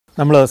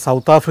നമ്മൾ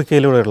സൗത്ത്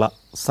ആഫ്രിക്കയിലൂടെയുള്ള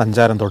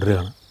സഞ്ചാരം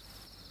തുടരുകയാണ്.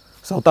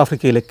 സൗത്ത്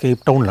ആഫ്രിക്കയിലെ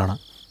കേപ്പ് ടൗണിലാണ്.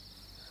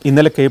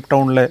 ഇന്നലെ കേപ്പ്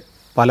ടൗണിലെ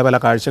പല പല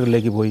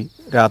കാഴ്ചകളിലേക്ക് പോയി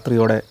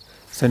രാത്രിയോടെ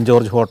സെൻറ്റ്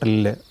ജോർജ്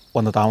ഹോട്ടലിൽ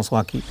വന്ന്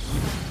താമസമാക്കി.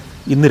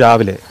 ഇന്ന്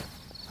രാവിലെ,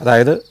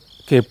 അതായത്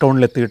കേപ്പ്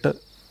ടൗണിലെത്തിയിട്ട്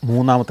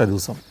മൂന്നാമത്തെ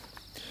ദിവസം,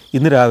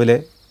 ഇന്ന് രാവിലെ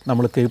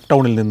നമ്മൾ കേപ്പ്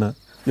ടൗണിൽ നിന്ന്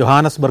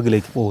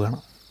ജോഹാനസ്ബർഗിലേക്ക് പോവുകയാണ്.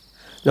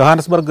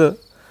 ജോഹാനസ്ബർഗ്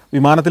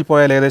വിമാനത്തിൽ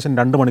പോയാൽ ഏകദേശം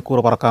 2 മണിക്കൂർ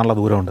പറക്കാനുള്ള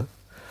ദൂരമുണ്ട്.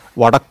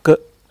 വടക്ക്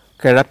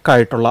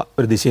കിഴക്കായിട്ടുള്ള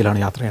ഒരു ദിശയിലാണ്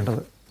യാത്ര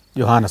ചെയ്യേണ്ടത്.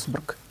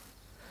 ജോഹാനസ്ബർഗ്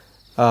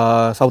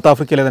സൗത്ത്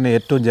ആഫ്രിക്കയിലെ തന്നെ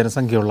ഏറ്റവും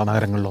ജനസംഖ്യയുള്ള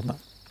നഗരങ്ങളിലൊന്ന്.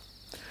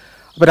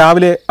 അപ്പോൾ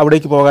രാവിലെ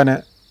അവിടേക്ക് പോകാൻ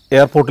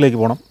എയർപോർട്ടിലേക്ക്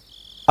പോകണം.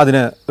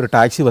 അതിന് ഒരു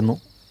ടാക്സി വന്നു.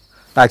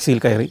 ടാക്സിയിൽ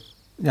കയറി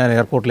ഞാൻ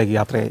എയർപോർട്ടിലേക്ക്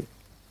യാത്രയായി.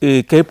 ഈ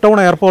കേപ്പ് ടൗൺ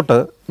എയർപോർട്ട്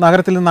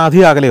നഗരത്തിൽ നിന്ന്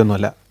അധികം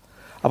അകലെയൊന്നുമല്ല.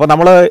 അപ്പോൾ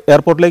നമ്മൾ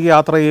എയർപോർട്ടിലേക്ക്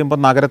യാത്ര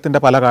ചെയ്യുമ്പോൾ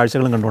നഗരത്തിൻ്റെ പല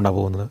കാഴ്ചകളും കണ്ടുകൊണ്ടാണ്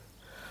പോകുന്നത്.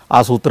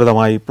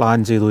 ആസൂത്രിതമായി പ്ലാൻ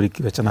ചെയ്ത്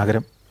ഒരുക്കി വെച്ച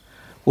നഗരം.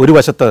 ഒരു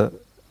വശത്ത്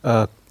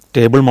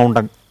ടേബിൾ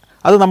മൗണ്ടൻ.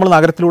 അത് നമ്മൾ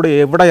നഗരത്തിലൂടെ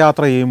എവിടെ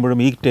യാത്ര ചെയ്യുമ്പോഴും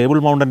ഈ ടേബിൾ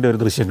മൗണ്ടൻ്റെ ഒരു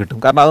ദൃശ്യം കിട്ടും.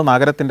 കാരണം അത്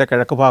നഗരത്തിൻ്റെ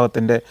കിഴക്ക്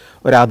ഭാഗത്തിൻ്റെ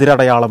ഒരു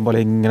അതിരടയാളം പോലെ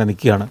ഇങ്ങനെ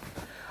നിൽക്കുകയാണ്.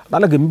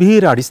 നല്ല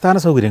ഗംഭീര അടിസ്ഥാന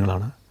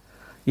സൗകര്യങ്ങളാണ്.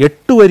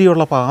 8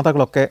 വരിയുള്ള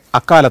പാതകളൊക്കെ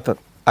അക്കാലത്ത്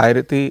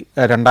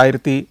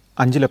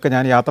 2005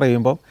 ഞാൻ യാത്ര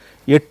ചെയ്യുമ്പോൾ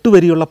 8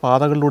 വരിയുള്ള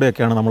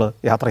പാതകളിലൂടെയൊക്കെയാണ് നമ്മൾ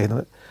യാത്ര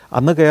ചെയ്യുന്നത്.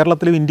 അന്ന്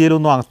കേരളത്തിലും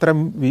ഇന്ത്യയിലൊന്നും അത്തരം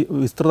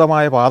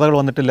വിസ്തൃതമായ പാതകൾ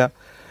വന്നിട്ടില്ല.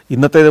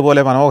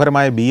 ഇന്നത്തേതുപോലെ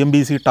മനോഹരമായ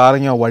BMBC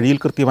ടാറിങ്ങോ വഴിയിൽ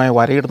കൃത്യമായ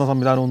വരയിടുന്ന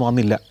സംവിധാനമൊന്നും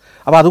അന്നില്ല.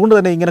 അപ്പോൾ അതുകൊണ്ട്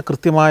തന്നെ ഇങ്ങനെ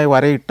കൃത്യമായ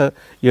വരയിട്ട്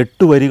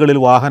 8 വരികളിൽ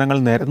വാഹനങ്ങൾ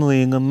നിരന്നു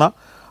നീങ്ങുന്ന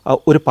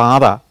ഒരു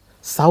പാത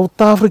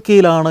സൗത്ത്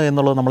ആഫ്രിക്കയിലാണ്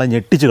എന്നുള്ളത് നമ്മളെ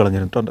ഞെട്ടിച്ച്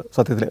കളഞ്ഞിട്ടുണ്ട്.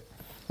 സത്യത്തിൽ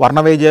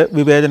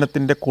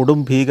വിവേചനത്തിൻ്റെ കൊടും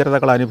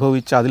ഭീകരതകൾ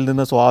അനുഭവിച്ച് അതിൽ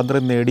നിന്ന്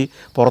സ്വാതന്ത്ര്യം നേടി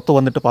പുറത്തു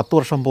വന്നിട്ട് 10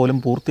 വർഷം പോലും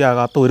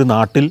പൂർത്തിയാകാത്ത ഒരു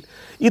നാട്ടിൽ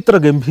ഇത്ര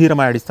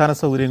ഗംഭീരമായ അടിസ്ഥാന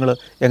സൗകര്യങ്ങൾ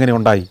എങ്ങനെ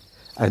ഉണ്ടായി?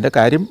 അതിൻ്റെ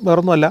കാര്യം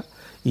വേറൊന്നുമല്ല,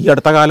 ഈ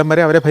അടുത്ത കാലം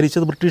വരെ അവരെ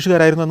ഭരിച്ചത്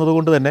ബ്രിട്ടീഷുകാരായിരുന്നു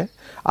എന്നതുകൊണ്ട് തന്നെ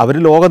അവർ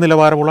ലോക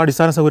നിലവാരമുള്ള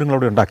അടിസ്ഥാന സൗകര്യങ്ങൾ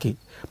അവിടെ ഉണ്ടാക്കി.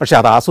 പക്ഷേ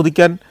അത്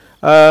ആസ്വദിക്കാൻ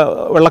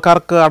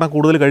വെള്ളക്കാർക്കാണ്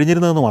കൂടുതൽ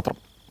കഴിഞ്ഞിരുന്നതെന്ന് മാത്രം.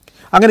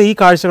 അങ്ങനെ ഈ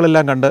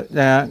കാഴ്ചകളെല്ലാം കണ്ട്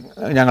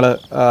ഞങ്ങൾ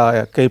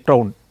കേപ്പ്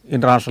ടൗൺ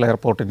ഇൻ്റർനാഷണൽ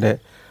എയർപോർട്ടിൻ്റെ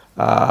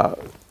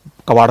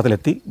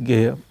കവാടത്തിലെത്തി.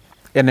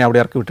 എന്നെ അവിടെ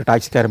ഇറക്കി വിട്ട്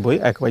ടാക്സിക്കാരൻ പോയി,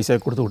 അയാൾക്ക് പൈസ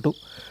കൊടുത്തു വിട്ടു.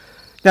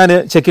 ഞാൻ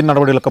ചെക്ക് ഇൻ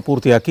നടപടികളൊക്കെ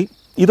പൂർത്തിയാക്കി.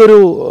 ഇതൊരു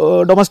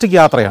ഡൊമസ്റ്റിക്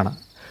യാത്രയാണ്.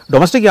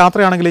 ഡൊമസ്റ്റിക്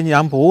യാത്രയാണെങ്കിലും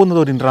ഞാൻ പോകുന്നത്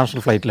ഒരു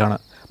ഇൻ്റർനാഷണൽ ഫ്ലൈറ്റിലാണ്.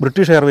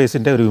 ബ്രിട്ടീഷ്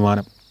എയർവേസിൻ്റെ ഒരു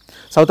വിമാനം.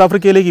 സൗത്ത്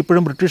ആഫ്രിക്കയിലേക്ക്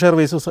ഇപ്പോഴും ബ്രിട്ടീഷ്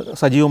എയർവേസ്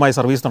സജീവമായി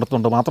സർവീസ്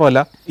നടത്തുന്നുണ്ട്. മാത്രമല്ല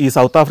ഈ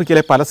സൗത്ത്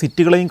ആഫ്രിക്കയിലെ പല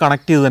സിറ്റികളെയും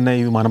കണക്ട് ചെയ്ത് തന്നെ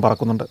ഈ വിമാനം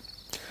പറക്കുന്നുണ്ട്.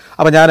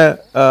 അപ്പോൾ ഞാൻ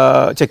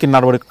ചെക്ക് ഇൻ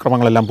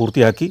നടപടിക്രമങ്ങളെല്ലാം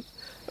പൂർത്തിയാക്കി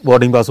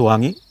ബോർഡിംഗ് പാസ്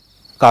വാങ്ങി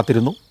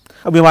കാത്തിരുന്നു.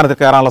 വിമാനത്തിൽ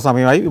കയറാനുള്ള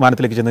സമയമായി.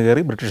 വിമാനത്തിലേക്ക് ചെന്ന്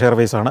കയറി. ബ്രിട്ടീഷ്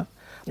എയർവേസാണ്.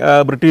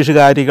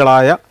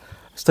 ബ്രിട്ടീഷുകാരികളായ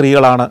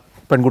സ്ത്രീകളാണ്,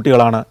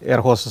 പെൺകുട്ടികളാണ്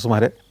എയർ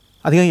ഹോസ്റ്റസ്മാർ.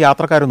 അധികം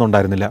യാത്രക്കാരൊന്നും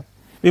ഉണ്ടായിരുന്നില്ല.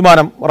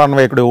 വിമാനം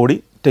റൺവേ കൂടെ ഓടി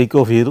ടേക്ക്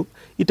ഓഫ് ചെയ്തു.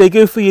 ഈ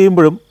ടേക്ക് ഓഫ്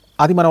ചെയ്യുമ്പോഴും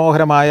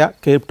അതിമനോഹരമായ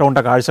കേപ്പ്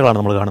ടൗണിൻ്റെ കാഴ്ചകളാണ്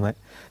നമ്മൾ കാണുന്നത്.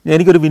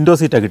 എനിക്കൊരു വിൻഡോ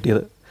സീറ്റാണ്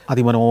കിട്ടിയത്.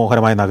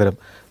 അതിമനോഹരമായ നഗരം.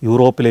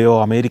 യൂറോപ്പിലെയോ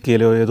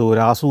അമേരിക്കയിലെയോ ഏതോ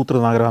ഒരു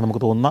ആസൂത്രിത നഗരമാണ്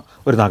നമുക്ക് തോന്നുന്ന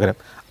ഒരു നഗരം.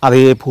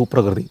 അതേ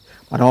ഭൂപ്രകൃതി,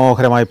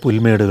 മനോഹരമായ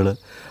പുൽമേടുകൾ,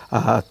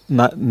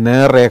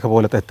 നേർരേഖ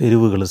പോലത്തെ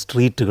തെരുവുകൾ,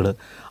 സ്ട്രീറ്റുകൾ,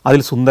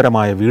 അതിൽ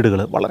സുന്ദരമായ വീടുകൾ,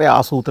 വളരെ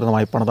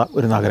ആസൂത്രിതമായി പണിത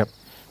ഒരു നഗരം.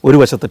 ഒരു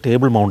വശത്ത്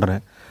ടേബിൾ മൗണ്ടന്,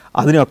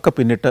 അതിനൊക്കെ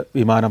പിന്നിട്ട്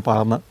വിമാനം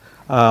പറന്ന്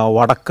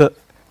വടക്ക്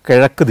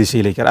കിഴക്ക്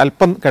ദിശയിലേക്ക്,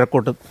 അല്പം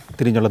കിഴക്കോട്ട്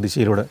തിരിഞ്ഞുള്ള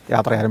ദിശയിലൂടെ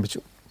യാത്ര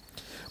ആരംഭിച്ചു.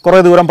 കുറേ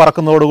ദൂരം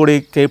പറക്കുന്നതോടുകൂടി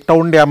കേപ്പ്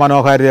ടൗണിൻ്റെ ആ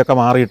മനോഹാരിതയൊക്കെ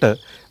മാറിയിട്ട്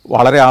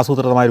വളരെ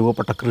ആസൂത്രിതമായി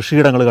രൂപപ്പെട്ട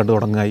കൃഷിയിടങ്ങൾ കണ്ടു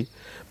തുടങ്ങായി.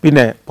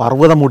 പിന്നെ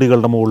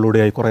പർവ്വതമുടികളുടെ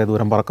മുകളിലൂടെയായി കുറേ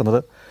ദൂരം പറക്കുന്നത്.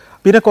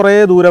 പിന്നെ കുറേ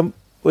ദൂരം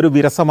ഒരു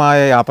വിരസമായ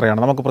യാത്രയാണ്.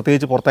 നമുക്ക്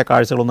പ്രത്യേകിച്ച് പുറത്തെ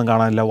കാഴ്ചകളൊന്നും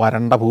കാണാനില്ല.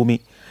 വരണ്ട ഭൂമി,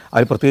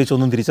 അതിൽ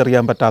പ്രത്യേകിച്ചൊന്നും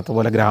തിരിച്ചറിയാൻ പറ്റാത്ത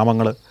പോലെ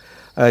ഗ്രാമങ്ങൾ,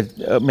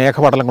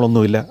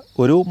 മേഘപടലങ്ങളൊന്നുമില്ല.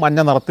 ഒരു മഞ്ഞ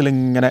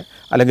നിറത്തിലിങ്ങനെ,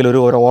 അല്ലെങ്കിൽ ഒരു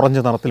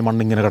ഓറഞ്ച് നിറത്തിൽ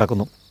മണ്ണിങ്ങനെ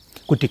കിടക്കുന്നു.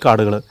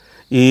 കുറ്റിക്കാടുകൾ,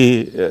 ഈ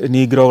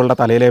നീഗ്രോകളുടെ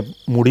തലയിലെ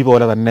മുടി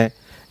പോലെ തന്നെ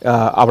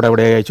അവിടെ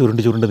എവിടെയായി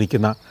ചുരുണ്ട്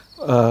നിൽക്കുന്ന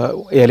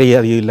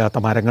ഇലയധികമില്ലാത്ത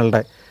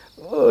മരങ്ങളുടെ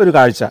ഒരു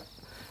കാഴ്ച.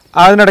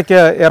 അതിനിടയ്ക്ക്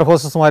എയർ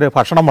ഹോസ്റ്റസ്മാർ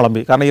ഭക്ഷണം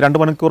വിളമ്പി. കാരണം ഈ 2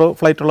 മണിക്കൂർ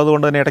ഫ്ലൈറ്റ് ഉള്ളത്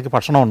കൊണ്ട് തന്നെ ഇടയ്ക്ക്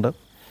ഭക്ഷണമുണ്ട്.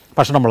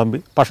 ഭക്ഷണം വിളമ്പി,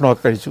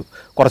 ഭക്ഷണമൊക്കെ കഴിച്ചു.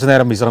 കുറച്ച്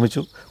നേരം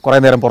വിശ്രമിച്ചു. കുറേ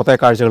നേരം പുറത്തെ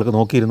കാഴ്ചകൾക്ക്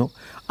നോക്കിയിരുന്നു.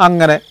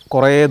 അങ്ങനെ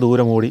കുറേ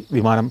ദൂരം ഓടി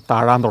വിമാനം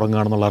താഴാൻ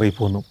തുടങ്ങുകയാണെന്നുള്ള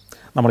അറിയിപ്പ് വന്നു.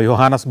 നമ്മൾ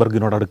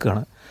ജോഹാനസ്ബർഗിനോട്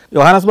അടുക്കുകയാണ്.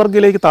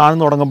 ജോഹാനസ്ബർഗിലേക്ക്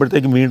താഴ്ന്നു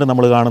തുടങ്ങുമ്പോഴത്തേക്കും വീണ്ടും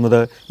നമ്മൾ കാണുന്നത്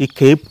ഈ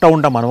കേപ്പ്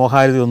ടൗണിൻ്റെ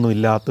മനോഹാരിതയൊന്നും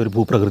ഇല്ലാത്തൊരു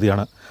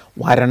ഭൂപ്രകൃതിയാണ്.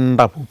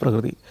 വരണ്ട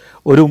ഭൂപ്രകൃതി,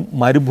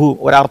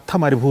 ഒരർദ്ധ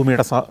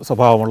മരുഭൂമിയുടെ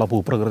സ്വഭാവമുള്ള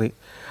ഭൂപ്രകൃതി.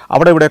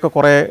 അവിടെ ഇവിടെയൊക്കെ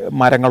കുറേ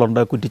മരങ്ങളുണ്ട്,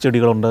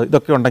 കുറ്റിച്ചെടികളുണ്ട്.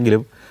 ഇതൊക്കെ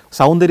ഉണ്ടെങ്കിലും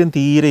സൗന്ദര്യം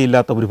തീരെ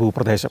ഇല്ലാത്ത ഒരു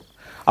ഭൂപ്രദേശം.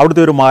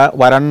 അവിടുത്തെ ഒരു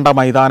വരണ്ട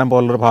മൈതാനം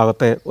പോലുള്ളൊരു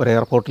ഭാഗത്തെ ഒരു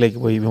എയർപോർട്ടിലേക്ക്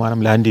പോയി വിമാനം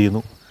ലാൻഡ്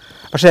ചെയ്യുന്നു.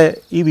 പക്ഷേ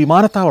ഈ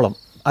വിമാനത്താവളം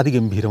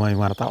അതിഗംഭീരമായ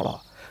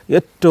വിമാനത്താവളമാണ്.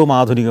 ഏറ്റവും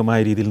ആധുനികമായ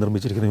രീതിയിൽ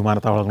നിർമ്മിച്ചിരിക്കുന്ന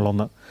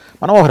വിമാനത്താവളങ്ങളൊന്ന്.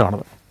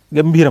 മനോഹരമാണത്.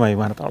 ഗംഭീരമായ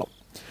വിമാനത്താവളം.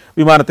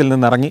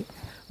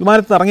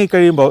 വിമാനത്തിൽ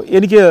ഇറങ്ങിക്കഴിയുമ്പോൾ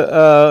എനിക്ക്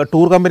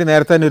ടൂർ കമ്പനി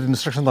നേരത്തെ തന്നെ ഒരു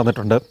ഇൻസ്ട്രക്ഷൻ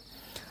തന്നിട്ടുണ്ട്.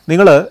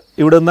 നിങ്ങൾ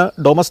ഇവിടുന്ന്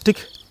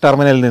ഡൊമസ്റ്റിക്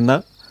ടെർമിനലിൽ നിന്ന്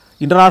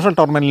ഇൻ്റർനാഷണൽ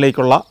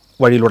ടെർമിനലിലേക്കുള്ള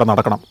വഴിയിലൂടെ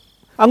നടക്കണം.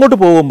 അങ്ങോട്ട്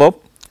പോകുമ്പോൾ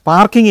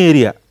പാർക്കിംഗ്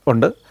ഏരിയ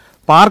ഉണ്ട്.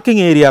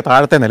 പാർക്കിംഗ് ഏരിയ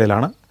താഴത്തെ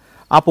നിലയിലാണ്.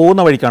 ആ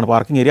പോകുന്ന വഴിക്കാണ്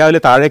പാർക്കിംഗ് ഏരിയ. അതിൽ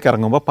താഴേക്ക്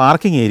ഇറങ്ങുമ്പോൾ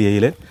പാർക്കിംഗ്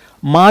ഏരിയയിൽ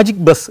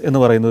മാജിക് ബസ് എന്ന്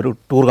പറയുന്ന ഒരു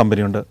ടൂർ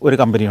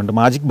കമ്പനിയുണ്ട്.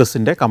 മാജിക്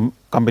ബസ്സിൻ്റെ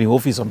കമ്പനി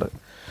ഓഫീസുണ്ട്.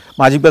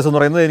 മാജിക് ബസ് എന്ന്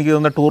പറയുന്നത് എനിക്ക്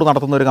തോന്നുന്ന ടൂർ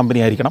നടത്തുന്ന ഒരു കമ്പനി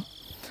ആയിരിക്കണം.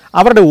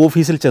 അവരുടെ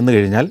ഓഫീസിൽ ചെന്ന്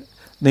കഴിഞ്ഞാൽ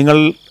നിങ്ങൾ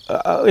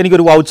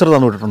എനിക്കൊരു വൗച്ചർ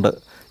തന്നിട്ടുണ്ട്.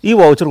 ഈ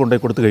വൗച്ചർ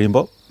കൊണ്ടുപോയി കൊടുത്തു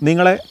കഴിയുമ്പോൾ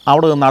നിങ്ങളെ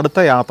അവിടെ നിന്ന് അടുത്ത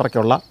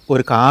യാത്രയ്ക്കുള്ള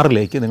ഒരു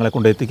കാറിലേക്ക് നിങ്ങളെ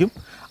കൊണ്ടെത്തിക്കും.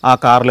 ആ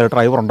കാറിൽ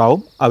ഡ്രൈവർ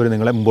ഉണ്ടാവും, അവർ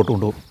നിങ്ങളെ മുമ്പോട്ട്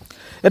കൊണ്ടുപോകും.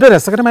 ഏറ്റവും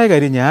രസകരമായ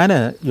കാര്യം, ഞാൻ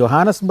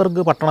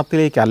യോഹാനസ്ബർഗ്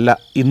പട്ടണത്തിലേക്കല്ല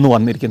ഇന്ന്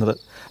വന്നിരിക്കുന്നത്.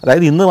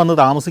 അതായത് ഇന്ന് വന്ന്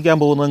താമസിക്കാൻ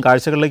പോകുന്നതും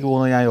കാഴ്ചകളിലേക്ക്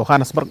പോകുന്നതും ഞാൻ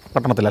യോഹാനസ്ബർഗ്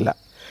പട്ടണത്തിലല്ല.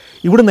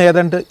 ഇവിടുന്ന്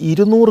ഏതാണ്ട്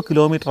 200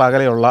 കിലോമീറ്റർ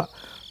അകലെയുള്ള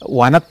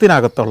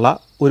വനത്തിനകത്തുള്ള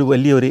ഒരു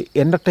വലിയൊരു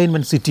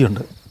എൻ്റർടൈൻമെൻറ്റ്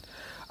സിറ്റിയുണ്ട്.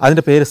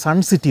 അതിൻ്റെ പേര് സൺ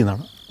സിറ്റി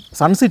എന്നാണ്.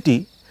 സൺ സിറ്റി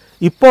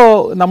ഇപ്പോൾ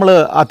നമ്മൾ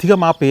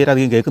അധികം ആ പേര്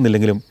അധികം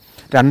കേൾക്കുന്നില്ലെങ്കിലും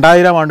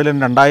 2000 ആണ്ടിലും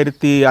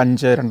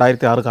 2005,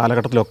 2006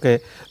 കാലഘട്ടത്തിലൊക്കെ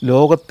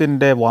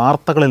ലോകത്തിൻ്റെ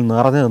വാർത്തകളിൽ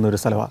നിറഞ്ഞു നിന്നൊരു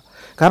സ്ഥലമാണ്.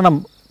 കാരണം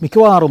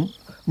മിക്കവാറും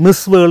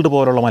മിസ് വേൾഡ്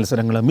പോലുള്ള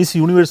മത്സരങ്ങൾ, മിസ്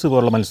യൂണിവേഴ്സ്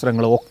പോലുള്ള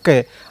മത്സരങ്ങൾ ഒക്കെ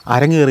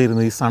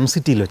അരങ്ങേറിയിരുന്നത് ഈ സൺ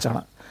സിറ്റിയിൽ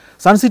വെച്ചാണ്.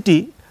 സൺ സിറ്റി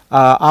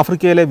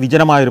ആഫ്രിക്കയിലെ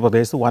വിജനമായൊരു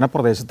പ്രദേശത്ത്,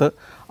 വനപ്രദേശത്ത്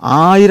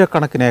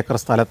 1000 ഏക്കർ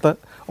സ്ഥലത്ത്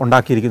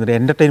ഉണ്ടാക്കിയിരിക്കുന്ന ഒരു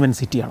എൻ്റർടൈൻമെൻറ്റ്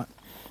സിറ്റിയാണ്.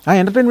 ആ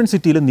എൻ്റർടൈൻമെൻറ്റ്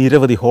സിറ്റിയിൽ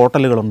നിരവധി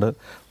ഹോട്ടലുകളുണ്ട്,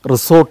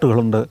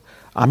 റിസോർട്ടുകളുണ്ട്,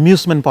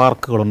 അമ്യൂസ്മെൻറ്റ്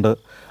പാർക്കുകളുണ്ട്,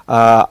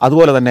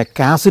 അതുപോലെ തന്നെ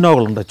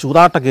കാസിനോകളുണ്ട്,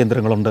 ചൂതാട്ട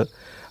കേന്ദ്രങ്ങളുണ്ട്,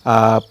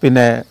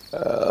 പിന്നെ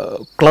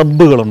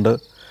ക്ലബ്ബുകളുണ്ട്.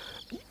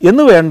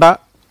 എന്ന് വേണ്ട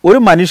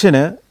ഒരു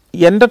മനുഷ്യന്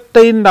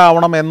എൻ്റർടൈൻഡ്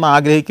ആവണം എന്ന്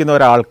ആഗ്രഹിക്കുന്ന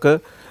ഒരാൾക്ക്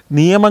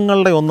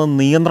നിയമങ്ങളുടെ ഒന്നും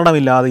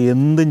നിയന്ത്രണമില്ലാതെ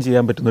എന്തും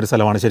ചെയ്യാൻ പറ്റുന്നൊരു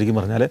സ്ഥലമാണ് ശരിക്കും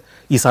പറഞ്ഞാൽ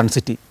ഈ സൺ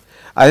സിറ്റി.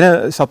 അതിന്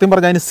സത്യം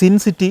പറഞ്ഞാൽ അതിന് സിൻ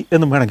സിറ്റി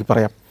എന്നും വേണമെങ്കിൽ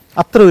പറയാം.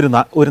 അത്ര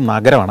ഒരു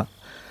നഗരമാണ്.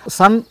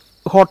 സൺ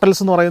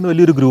ഹോട്ടൽസ് എന്ന് പറയുന്ന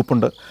വലിയൊരു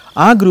ഗ്രൂപ്പുണ്ട്.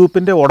 ആ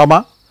ഗ്രൂപ്പിൻ്റെ ഉടമ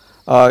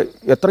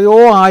എത്രയോ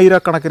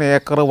 1000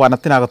 ഏക്കർ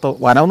വനത്തിനകത്ത്,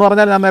 വനം എന്ന്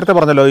പറഞ്ഞാൽ ഞാൻ നേരത്തെ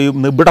പറഞ്ഞല്ലോ, ഈ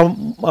നിബിഡം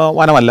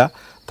വനമല്ല,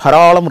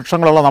 ധാരാളം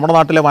വൃക്ഷങ്ങളുള്ള നമ്മുടെ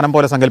നാട്ടിലെ വനം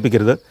പോലെ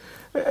സങ്കല്പിക്കരുത്.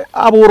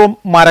 അപൂർവം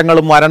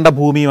മരങ്ങളും വരണ്ട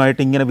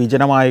ഭൂമിയുമായിട്ട് ഇങ്ങനെ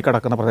വിജനമായി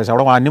കിടക്കുന്ന പ്രദേശം.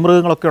 അവിടെ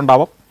വന്യമൃഗങ്ങളൊക്കെ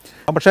ഉണ്ടാവാം,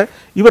 പക്ഷേ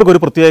ഇവർക്കൊരു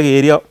പ്രത്യേക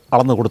ഏരിയ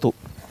അളന്നു കൊടുത്തു.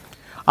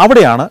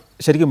 അവിടെയാണ്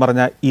ശരിക്കും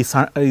പറഞ്ഞാൽ ഈ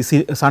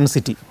സൺ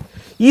സിറ്റി.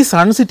 ഈ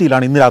സൺ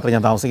സിറ്റിയിലാണ് ഇന്ന് രാത്രി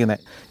ഞാൻ താമസിക്കുന്നത്.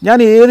 ഞാൻ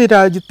ഏത്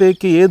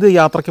രാജ്യത്തേക്ക്, ഏത്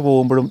യാത്രയ്ക്ക്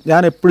പോകുമ്പോഴും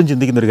ഞാൻ എപ്പോഴും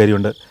ചിന്തിക്കുന്നൊരു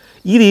കാര്യമുണ്ട്,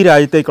 ഇത് ഈ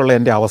രാജ്യത്തേക്കുള്ള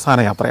എൻ്റെ അവസാന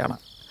യാത്രയാണ്.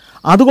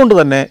 അതുകൊണ്ട്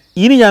തന്നെ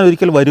ഇനി ഞാൻ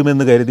ഒരിക്കൽ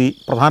വരുമെന്ന് കരുതി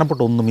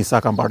പ്രധാനപ്പെട്ട ഒന്നും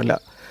മിസ്സാക്കാൻ പാടില്ല.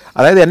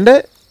 അതായത് എൻ്റെ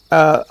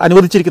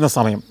അനുവദിച്ചിരിക്കുന്ന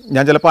സമയം,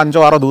 ഞാൻ ചിലപ്പോൾ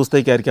 5-6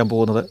 ദിവസത്തേക്കായിരിക്കാം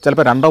പോകുന്നത്,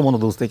 ചിലപ്പോൾ 2-3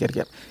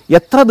 ദിവസത്തേക്കായിരിക്കാം.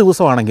 എത്ര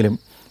ദിവസമാണെങ്കിലും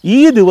ഈ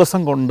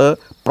ദിവസം കൊണ്ട്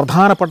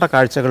പ്രധാനപ്പെട്ട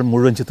കാഴ്ചകൾ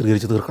മുഴുവൻ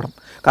ചിത്രീകരിച്ച് തീർക്കണം.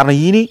 കാരണം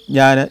ഇനി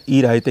ഞാൻ ഈ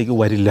രാജ്യത്തേക്ക്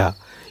വരില്ല,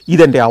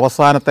 ഇതെൻ്റെ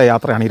അവസാനത്തെ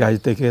യാത്രയാണ് ഈ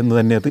രാജ്യത്തേക്ക് എന്ന്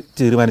തന്നെ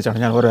തീരുമാനിച്ചാണ്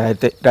ഞാൻ ഓരോ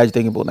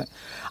രാജ്യത്തേക്ക് പോകുന്നത്.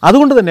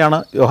 അതുകൊണ്ട് തന്നെയാണ്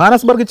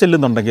യോഹാനസ്ബർഗിൽ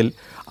ചെല്ലുന്നുണ്ടെങ്കിൽ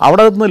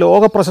അവിടെ നിന്ന്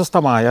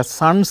ലോകപ്രശസ്തമായ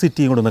സൺ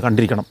സിറ്റിയും കൂടെ ഒന്ന്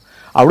കണ്ടിരിക്കണം.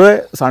 അവിടെ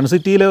സൺ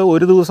സിറ്റിയിൽ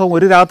ഒരു ദിവസം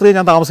ഒരു രാത്രിയേ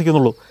ഞാൻ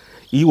താമസിക്കുന്നുള്ളൂ.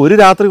 ഈ ഒരു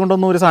രാത്രി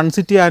കൊണ്ടൊന്നും ഒരു സൺ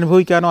സിറ്റി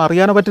അനുഭവിക്കാനോ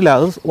അറിയാനോ പറ്റില്ല.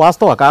 അത്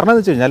വാസ്തവമാണ്. കാരണം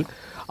എന്ന് വെച്ച് കഴിഞ്ഞാൽ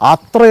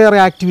അത്രയേറെ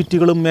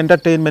ആക്ടിവിറ്റികളും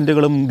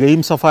എൻ്റർടൈൻമെൻറ്റുകളും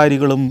ഗെയിം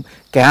സഫാരികളും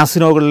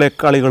കാസിനോകളിലെ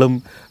കളികളും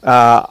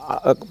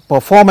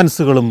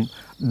പെർഫോമൻസുകളും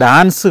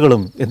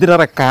ഡാൻസുകളും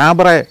എന്തിനേറെ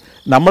ക്യാബറ,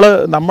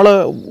 നമ്മൾ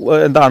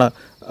എന്താണ്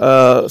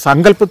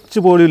സങ്കല്പിച്ചു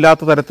പോലും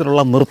ഇല്ലാത്ത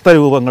തരത്തിലുള്ള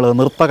നൃത്തരൂപങ്ങൾ,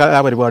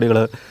 നൃത്തകലാപരിപാടികൾ,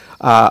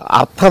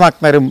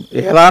 അർദ്ധനഗ്നരും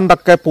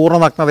ഏതാണ്ടൊക്കെ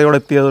പൂർണ്ണനഗ്നതയോടെ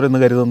എത്തിയവരെന്ന്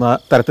കരുതുന്ന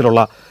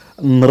തരത്തിലുള്ള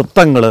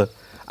നൃത്തങ്ങൾ.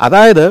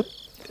 അതായത്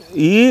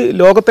ഈ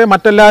ലോകത്തെ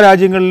മറ്റെല്ലാ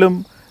രാജ്യങ്ങളിലും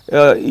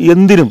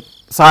എന്തിനും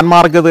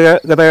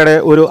സാൻമാർഗികതയുടെ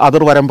ഒരു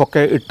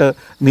അതിർവരമ്പൊക്കെ ഇട്ട്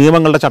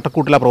നിയമങ്ങളുടെ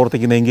ചട്ടക്കൂട്ടിലാണ്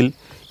പ്രവർത്തിക്കുന്നതെങ്കിൽ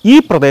ഈ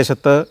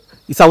പ്രദേശത്ത്,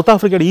 ഈ സൗത്ത്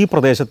ആഫ്രിക്കയുടെ ഈ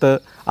പ്രദേശത്ത്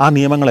ആ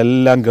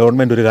നിയമങ്ങളെല്ലാം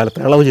ഗവൺമെൻറ് ഒരു കാലത്ത്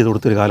ഇളവ് ചെയ്ത്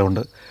കൊടുത്തൊരു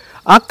കാലമുണ്ട്.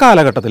 ആ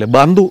കാലഘട്ടത്തിൽ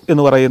ബന്തു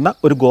എന്ന് പറയുന്ന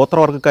ഒരു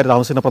ഗോത്രവർഗ്ഗക്കാർ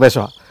താമസിക്കുന്ന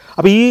പ്രദേശമാണ്.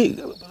 അപ്പോൾ ഈ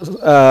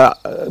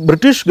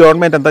ബ്രിട്ടീഷ്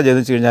ഗവൺമെൻറ് എന്താ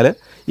ചെയ്തെന്ന് വെച്ച് കഴിഞ്ഞാൽ,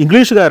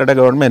 ഇംഗ്ലീഷുകാരുടെ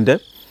ഗവൺമെൻറ്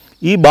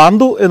ഈ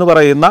ബാന്തു എന്ന്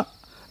പറയുന്ന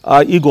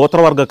ഈ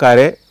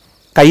ഗോത്രവർഗ്ഗക്കാരെ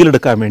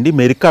കയ്യിലെടുക്കാൻ വേണ്ടി,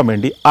 മെരുക്കാൻ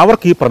വേണ്ടി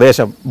അവർക്ക് ഈ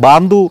പ്രദേശം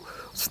ബാന്തു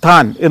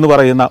സ്ഥാൻ എന്ന്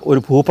പറയുന്ന ഒരു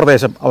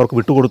ഭൂപ്രദേശം അവർക്ക്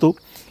വിട്ടുകൊടുത്തു.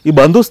 ഈ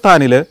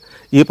ബന്ധുസ്ഥാനിൽ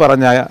ഈ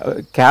പറഞ്ഞ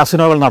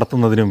കാസിനോകൾ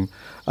നടത്തുന്നതിനും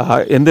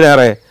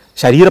എന്തിനേറെ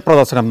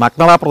ശരീരപ്രദർശനം,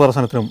 നഗ്നതാ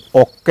പ്രദർശനത്തിനും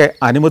ഒക്കെ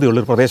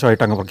അനുമതിയുള്ളൊരു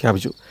പ്രദേശമായിട്ട് അങ്ങ്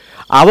പ്രഖ്യാപിച്ചു.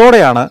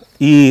 അതോടെയാണ്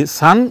ഈ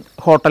സൺ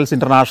ഹോട്ടൽസ്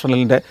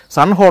ഇൻ്റർനാഷണലിൻ്റെ,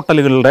 സൺ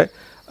ഹോട്ടലുകളുടെ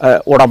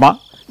ഉടമ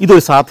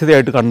ഇതൊരു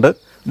സാധ്യതയായിട്ട് കണ്ട്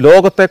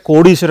ലോകത്തെ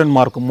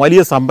കോടീശ്വരന്മാർക്കും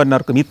വലിയ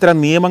സമ്പന്നർക്കും ഇത്തരം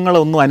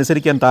നിയമങ്ങളൊന്നും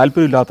അനുസരിക്കാൻ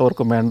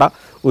താല്പര്യമില്ലാത്തവർക്കും വേണ്ട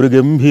ഒരു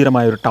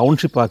ഗംഭീരമായ ഒരു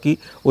ടൗൺഷിപ്പാക്കി,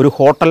 ഒരു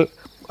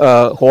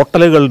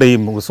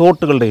ഹോട്ടലുകളുടെയും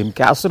റിസോർട്ടുകളുടെയും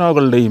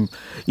കാസിനോകളുടെയും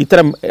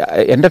ഇത്തരം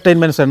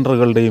എൻ്റർടൈൻമെൻറ്റ്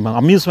സെൻറ്ററുകളുടെയും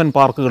അമ്യൂസ്മെൻറ്റ്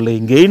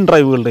പാർക്കുകളുടെയും ഗെയിം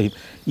ഡ്രൈവുകളുടെയും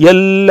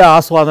എല്ലാ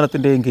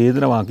ആസ്വാദനത്തിൻ്റെയും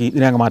കേന്ദ്രമാക്കി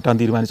ഇതിനെ അങ്ങ് മാറ്റാൻ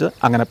തീരുമാനിച്ചത്.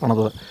 അങ്ങനെ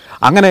പണിതത്.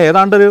 അങ്ങനെ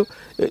ഏതാണ്ടൊരു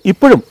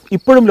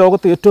ഇപ്പോഴും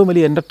ലോകത്തെ ഏറ്റവും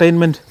വലിയ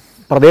എൻ്റർടൈൻമെൻറ്റ്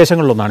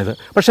പ്രദേശങ്ങളിലൊന്നാണിത്.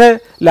 പക്ഷേ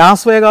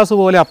ലാസ് വേഗാസ്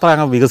പോലെ അത്ര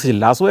അങ്ങ്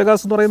വികസിച്ചില്ല. ലാസ്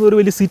വേഗാസ് എന്ന് പറയുന്നത് ഒരു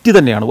വലിയ സിറ്റി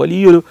തന്നെയാണ്,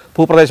 വലിയൊരു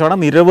ഭൂപ്രദേശമാണ്.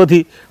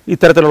 നിരവധി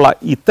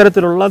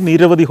ഇത്തരത്തിലുള്ള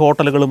നിരവധി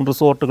ഹോട്ടലുകളും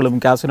റിസോർട്ടുകളും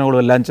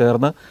കാസിനോകളും എല്ലാം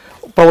ചേർന്ന്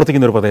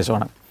പ്രവർത്തിക്കുന്ന ഒരു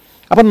പ്രദേശമാണ്.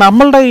 അപ്പം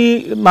നമ്മളുടെ ഈ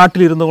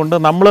നാട്ടിലിരുന്നു കൊണ്ട്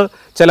നമ്മൾ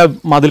ചില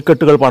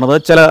മതിൽക്കെട്ടുകൾ പണിത്,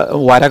 ചില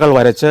വരകൾ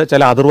വരച്ച്,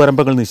 ചില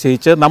അതിർവരമ്പുകൾ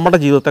നിശ്ചയിച്ച് നമ്മുടെ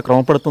ജീവിതത്തെ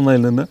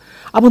ക്രമപ്പെടുത്തുന്നതിൽ നിന്ന്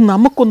അപ്പം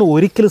നമുക്കൊന്നും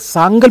ഒരിക്കലും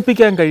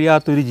സങ്കല്പിക്കാൻ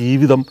കഴിയാത്തൊരു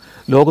ജീവിതം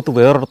ലോകത്ത്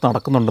വേറൊരിടത്ത്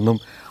നടക്കുന്നുണ്ടെന്നും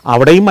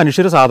അവിടെയും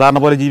മനുഷ്യർ സാധാരണ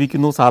പോലെ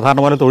ജീവിക്കുന്നു, സാധാരണ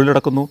പോലെ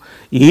തൊഴിലെടുക്കുന്നു.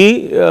 ഈ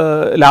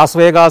ലാസ്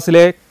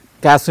വേഗാസിലെ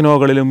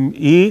കാസിനോകളിലും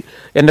ഈ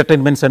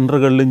എൻ്റർടൈൻമെൻറ്റ്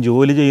സെൻറ്ററുകളിലും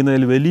ജോലി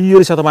ചെയ്യുന്നതിൽ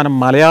വലിയൊരു ശതമാനം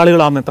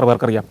മലയാളികളാണെന്ന് എത്ര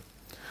പേർക്കറിയാം?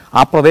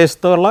 ആ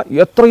പ്രദേശത്തുള്ള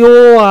എത്രയോ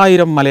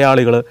ആയിരം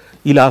മലയാളികൾ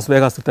ഈ ലാസ്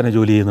വേഗാസിൽ തന്നെ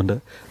ജോലി ചെയ്യുന്നുണ്ട്.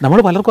 നമ്മൾ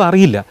പലർക്കും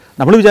അറിയില്ല.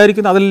 നമ്മൾ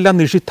വിചാരിക്കുന്നത് അതെല്ലാം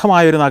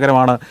നിഷിദ്ധമായൊരു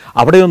നഗരമാണ്,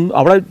 അവിടെ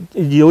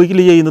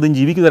ജോലി ചെയ്യുന്നതും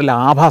ജീവിക്കുന്നതെല്ലാം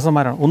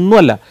ആഭാസന്മാരാണ്.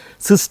 ഒന്നുമല്ല,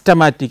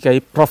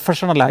 സിസ്റ്റമാറ്റിക്കായി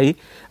പ്രൊഫഷണലായി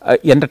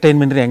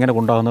എൻ്റർടൈൻമെൻറ്റിനെ എങ്ങനെ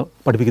കൊണ്ടുപോകുന്നു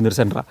പഠിപ്പിക്കുന്നൊരു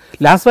സെൻറ്ററാണ്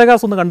ലാസ്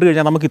വേഗാസ്. ഒന്ന് കണ്ടു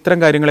കഴിഞ്ഞാൽ നമുക്ക്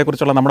ഇത്തരം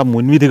കാര്യങ്ങളെക്കുറിച്ചുള്ള നമ്മുടെ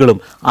മുൻവിധികളും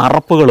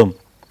അറപ്പുകളും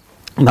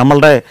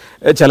നമ്മളുടെ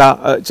ചില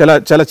ചില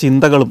ചില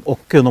ചിന്തകളും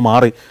ഒക്കെ ഒന്ന്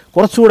മാറി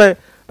കുറച്ചുകൂടെ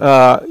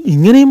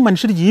ഇങ്ങനെയും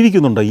മനുഷ്യർ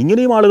ജീവിക്കുന്നുണ്ട്,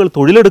 ഇങ്ങനെയും ആളുകൾ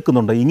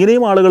തൊഴിലെടുക്കുന്നുണ്ട്,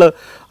 ഇങ്ങനെയും ആളുകൾ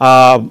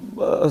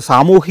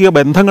സാമൂഹിക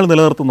ബന്ധങ്ങൾ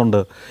നിലനിർത്തുന്നുണ്ട്,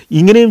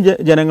 ഇങ്ങനെയും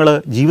ജനങ്ങൾ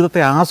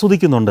ജീവിതത്തെ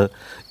ആസ്വദിക്കുന്നുണ്ട്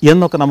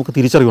എന്നൊക്കെ നമുക്ക്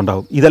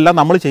തിരിച്ചറിവുണ്ടാകും. ഇതെല്ലാം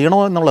നമ്മൾ ചെയ്യണോ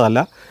എന്നുള്ളതല്ല,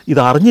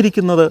 ഇത്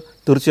അറിഞ്ഞിരിക്കുന്നത്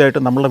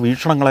തീർച്ചയായിട്ടും നമ്മളുടെ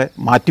വീക്ഷണങ്ങളെ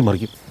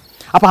മാറ്റിമറിക്കും.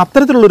 അപ്പോൾ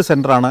അത്തരത്തിലുള്ളൊരു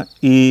സെൻറ്ററാണ്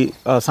ഈ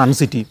സൺ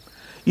സിറ്റി.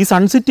 ഈ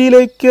സൺ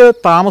സിറ്റിയിലേക്ക്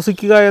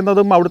താമസിക്കുക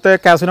എന്നതും അവിടുത്തെ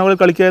കാസിനോകളിൽ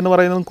കളിക്കുക എന്ന്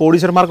പറയുന്നതും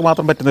കോടീശ്വരന്മാർക്ക്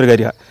മാത്രം പറ്റുന്നൊരു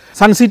കാര്യമാണ്.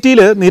 സൺ സിറ്റിയിൽ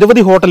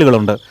നിരവധി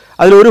ഹോട്ടലുകളുണ്ട്.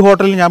 അതിലൊരു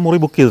ഹോട്ടലിൽ ഞാൻ മുറി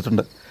ബുക്ക്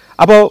ചെയ്തിട്ടുണ്ട്.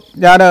 അപ്പോൾ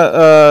ഞാൻ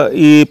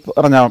ഈ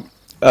പറഞ്ഞ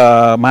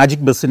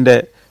മാജിക് ബസ്സിൻ്റെ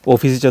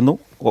ഓഫീസിൽ ചെന്നു,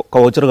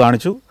 വൗച്ചർ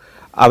കാണിച്ചു.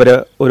 അവർ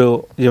ഒരു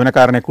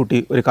ജീവനക്കാരനെ കൂട്ടി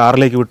ഒരു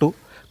കാറിലേക്ക് വിട്ടു.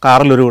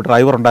 കാറിലൊരു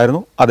ഡ്രൈവർ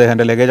ഉണ്ടായിരുന്നു. അദ്ദേഹം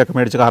എൻ്റെ ലഗേജൊക്കെ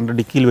മേടിച്ച് കാറിൻ്റെ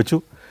ഡിക്കിയിൽ വെച്ചു.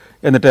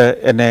 എന്നിട്ട്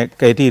എന്നെ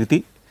കയറ്റിയിരുത്തി.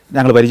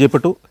 ഞങ്ങൾ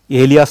പരിചയപ്പെട്ടു.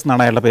 ഏലിയാസ്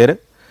എന്നാണ് അയാളുടെ പേര്.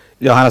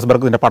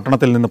 ജോഹാനസ്ബർഗിൻ്റെ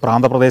പട്ടണത്തിൽ നിന്ന്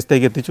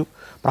പ്രാന്തപ്രദേശത്തേക്ക് എത്തിച്ചു.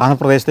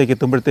 പ്രാന്തപ്രദേശത്തേക്ക്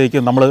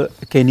എത്തുമ്പോഴത്തേക്കും നമ്മൾ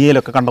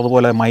കെനിയയിലൊക്കെ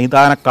കണ്ടതുപോലെ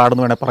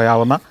മൈതാനക്കാടെന്ന് വേണേൽ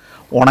പറയാവുന്ന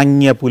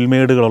ഉണങ്ങിയ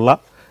പുൽമേടുകളുള്ള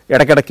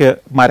ഇടയ്ക്കിടയ്ക്ക്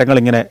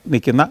മരങ്ങളിങ്ങനെ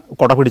നിൽക്കുന്ന,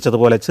 കുട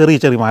പിടിച്ചതുപോലെ ചെറിയ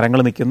ചെറിയ മരങ്ങൾ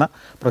നിൽക്കുന്ന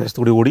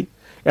പ്രദേശത്തുകൂടി കൂടി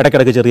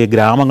ഇടയ്ക്കിടയ്ക്ക് ചെറിയ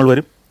ഗ്രാമങ്ങൾ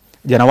വരും,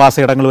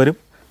 ജനവാസയിടങ്ങൾ വരും.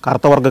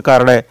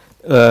 കറുത്തവർഗ്ഗക്കാരുടെ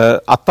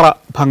അത്ര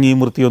ഭംഗിയും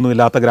വൃത്തിയൊന്നും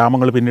ഇല്ലാത്ത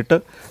ഗ്രാമങ്ങൾ പിന്നിട്ട്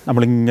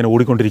നമ്മളിങ്ങനെ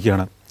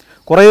ഓടിക്കൊണ്ടിരിക്കുകയാണ്.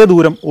 കുറേ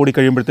ദൂരം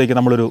ഓടിക്കഴിയുമ്പോഴത്തേക്ക്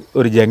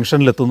നമ്മളൊരു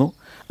ജംഗ്ഷനിലെത്തുന്നു.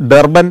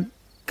 ഡർബൻ,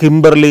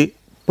 കിംബർലി,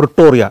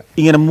 പ്രിട്ടോറിയ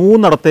ഇങ്ങനെ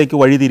മൂന്നിടത്തേക്ക്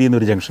വഴി തിരിയുന്ന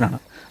ഒരു ജംഗ്ഷനാണ്.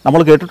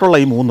 നമ്മൾ കേട്ടിട്ടുള്ള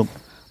ഈ മൂന്നും,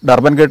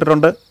 ഡർബൻ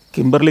കേട്ടിട്ടുണ്ട്,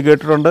 കിംബർലി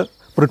കേട്ടിട്ടുണ്ട്,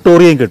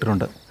 പ്രിട്ടോറിയയും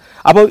കേട്ടിട്ടുണ്ട്.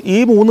 അപ്പോൾ ഈ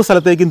മൂന്ന്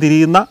സ്ഥലത്തേക്കും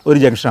തിരിയുന്ന ഒരു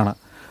ജംഗ്ഷനാണ്.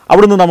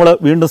 അവിടുന്ന് നമ്മൾ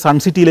വീണ്ടും സൺ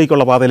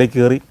സിറ്റിയിലേക്കുള്ള പാതയിലേക്ക്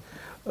കയറി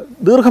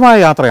ദീർഘമായ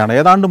യാത്രയാണ്.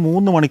 ഏതാണ്ട്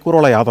 3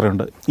 മണിക്കൂറോളം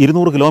യാത്രയുണ്ട്.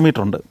 200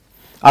 കിലോമീറ്റർ ഉണ്ട്.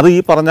 അത് ഈ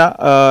പറഞ്ഞ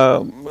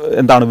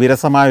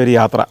വിരസമായൊരു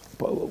യാത്ര.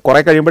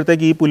 കുറേ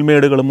കഴിയുമ്പോഴത്തേക്ക് ഈ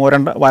പുൽമേടുകളും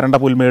വരണ്ട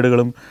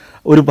പുൽമേടുകളും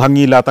ഒരു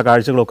ഭംഗിയില്ലാത്ത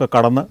കാഴ്ചകളൊക്കെ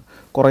കടന്ന്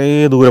കുറേ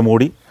ദൂരം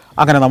ഓടി.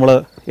 അങ്ങനെ നമ്മൾ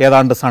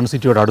ഏതാണ്ട് സൺ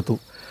സിറ്റിയോട് അടുത്തു.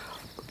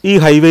 ഈ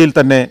ഹൈവേയിൽ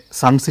തന്നെ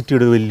സൺ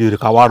സിറ്റിയുടെ വലിയൊരു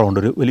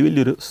കവാടമുണ്ട്,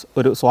 വലിയൊരു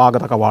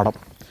സ്വാഗത കവാടം.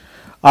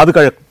 അത്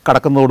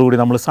കടക്കുന്നതോടുകൂടി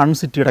നമ്മൾ സൺ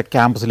സിറ്റിയുടെ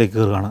ക്യാമ്പസിലേക്ക്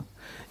കയറുകയാണ്.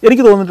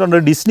 എനിക്ക് തോന്നിയിട്ടുണ്ട്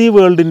ഡിസ്നി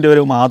വേൾഡിൻ്റെ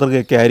ഒരു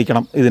മാതൃകയൊക്കെ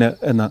ആയിരിക്കണം ഇതിന്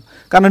എന്ന്.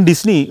 കാരണം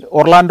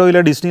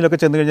ഒർലാൻഡോയിലെ ഡിസ്നിയിലൊക്കെ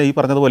ചെന്ന് കഴിഞ്ഞാൽ ഈ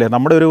പറഞ്ഞതുപോലെ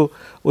നമ്മുടെ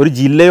ഒരു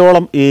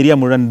ജില്ലയോളം ഏരിയ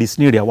മുഴുവൻ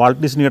ഡിസ്നിയുടെയാണ്, വാൾട്ട്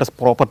ഡിസ്നിയുടെ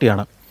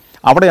പ്രോപ്പർട്ടിയാണ്.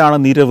 അവിടെയാണ്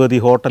നിരവധി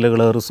ഹോട്ടലുകൾ,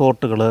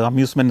 റിസോർട്ടുകൾ,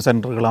 അമ്യൂസ്മെൻറ്റ്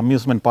സെൻറ്ററുകൾ,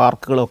 അമ്യൂസ്മെൻറ്റ്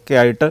പാർക്കുകളൊക്കെ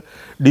ആയിട്ട്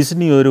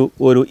ഡിസ്നി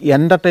ഒരു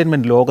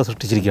എൻ്റർടൈൻമെൻറ്റ് ലോകം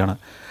സൃഷ്ടിച്ചിരിക്കുകയാണ്.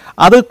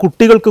 അത്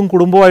കുട്ടികൾക്കും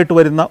കുടുംബമായിട്ട്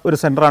വരുന്ന ഒരു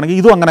സെൻറ്ററാണെങ്കിൽ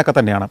ഇതും അങ്ങനെയൊക്കെ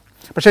തന്നെയാണ്.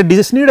 പക്ഷേ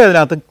ഡിസ്നിയുടെ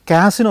അതിനകത്ത്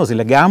കാസിനോസ്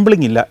ഇല്ല,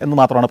 ഗാംബ്ലിംഗ് ഇല്ല എന്ന്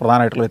മാത്രമാണ്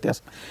പ്രധാനമായിട്ടുള്ള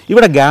വ്യത്യാസം.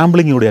 ഇവിടെ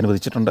ഗാംബ്ലിംഗ് കൂടി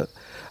അനുവദിച്ചിട്ടുണ്ട്.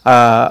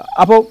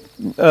 അപ്പോൾ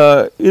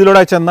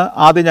ഇതിലൂടെ ചെന്ന്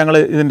ആദ്യം ഞങ്ങൾ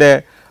ഇതിൻ്റെ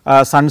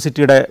സൺ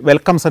സിറ്റിയുടെ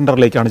വെൽക്കം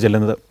സെൻറ്ററിലേക്കാണ്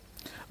ചെല്ലുന്നത്.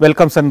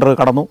 വെൽക്കം സെൻറ്റർ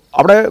കടന്നു.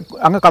 അവിടെ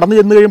അങ്ങ് കടന്നു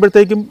ചെന്ന്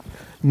കഴിയുമ്പോഴത്തേക്കും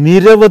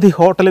നിരവധി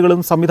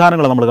ഹോട്ടലുകളും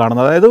സംവിധാനങ്ങളും നമ്മൾ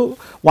കാണുന്നത്. അതായത്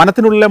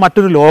വനത്തിനുള്ളിലെ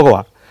മറ്റൊരു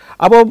ലോകമാണ്.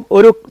 അപ്പം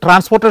ഒരു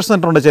ട്രാൻസ്പോർട്ടേഷൻ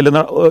സെൻറ്ററുണ്ട്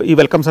ചെല്ലുന്ന ഈ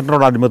വെൽക്കം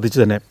സെൻറ്ററിനോടനുബന്ധിച്ച്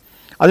തന്നെ.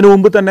 അതിനു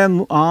മുമ്പ് തന്നെ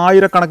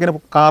ആയിരക്കണക്കിന്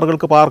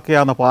കാറുകൾക്ക് പാർക്ക്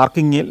ചെയ്യാവുന്ന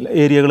പാർക്കിംഗ്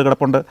ഏരിയകൾ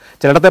കിടപ്പുണ്ട്.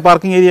 ചിലയിടത്തെ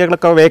പാർക്കിംഗ്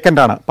ഏരിയകളൊക്കെ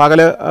വേക്കൻ്റാണ്. പകൽ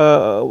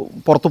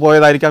പുറത്തു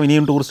പോയതായിരിക്കാം,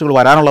 ഇനിയും ടൂറിസ്റ്റുകൾ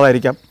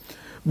വരാനുള്ളതായിരിക്കാം.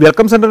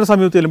 വെൽക്കം സെൻറ്ററിന്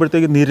സമീപത്ത്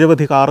ചെല്ലുമ്പോഴത്തേക്ക്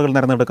നിരവധി കാറുകൾ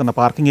നിരന്നെടുക്കുന്ന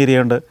പാർക്കിംഗ്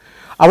ഏരിയ ഉണ്ട്.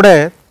 അവിടെ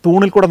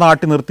തൂണിൽ കൂടെ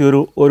നാട്ടി നിർത്തി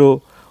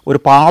ഒരു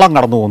പാളം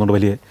കടന്നു പോകുന്നുണ്ട്,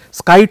 വലിയ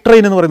സ്കൈ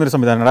ട്രെയിൻ എന്ന് പറയുന്നൊരു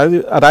സംവിധാനമാണ്.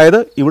 അതായത്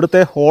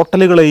ഇവിടുത്തെ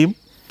ഹോട്ടലുകളെയും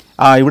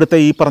ഇവിടുത്തെ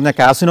ഈ പറഞ്ഞ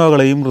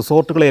കാസിനോകളെയും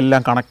റിസോർട്ടുകളെയും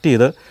എല്ലാം കണക്ട്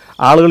ചെയ്ത്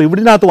ആളുകൾ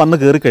ഇവിടിനകത്ത് വന്ന്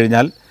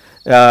കയറിക്കഴിഞ്ഞാൽ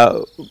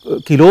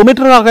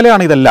കിലോമീറ്റർ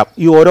അകലെയാണ് ഇതെല്ലാം.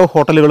 ഈ ഓരോ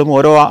ഹോട്ടലുകളും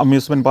ഓരോ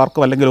അമ്യൂസ്മെൻറ്റ്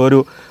പാർക്കും അല്ലെങ്കിൽ ഒരു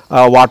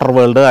വാട്ടർ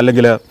വേൾഡ്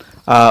അല്ലെങ്കിൽ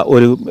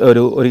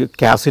ഒരു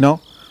കാസിനോ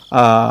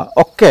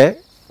ഒക്കെ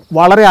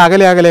വളരെ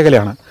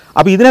അകലെയാണ്.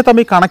 അപ്പോൾ ഇതിനെ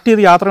തമ്മിൽ കണക്ട്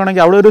ചെയ്ത് യാത്ര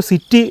ചെയ്യണമെങ്കിൽ അവിടെ ഒരു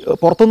സിറ്റി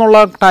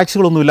പുറത്തുനിന്നുള്ള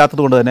ടാക്സികളൊന്നും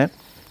ഇല്ലാത്തത് കൊണ്ട് തന്നെ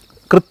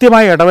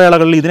കൃത്യമായ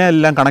ഇടവേളകളിൽ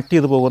ഇതിനെല്ലാം കണക്ട്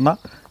ചെയ്ത് പോകുന്ന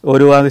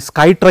ഒരു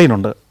സ്കൈ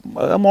ട്രെയിനുണ്ട്.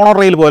 മോണോ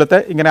റെയിൽ പോലത്തെ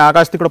ഇങ്ങനെ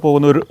ആകാശത്തിൽ കൂടെ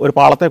പോകുന്ന ഒരു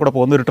പാളത്തെ കൂടെ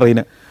പോകുന്ന ഒരു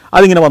ട്രെയിന്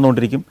അതിങ്ങനെ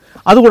വന്നുകൊണ്ടിരിക്കും.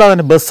 അതുകൂടാതെ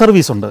തന്നെ ബസ്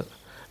സർവീസുണ്ട്.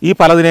 ഈ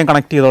പലതിനെയും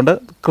കണക്ട് ചെയ്തുകൊണ്ട്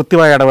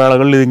കൃത്യമായ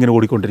ഇടവേളകളിൽ ഇതിങ്ങനെ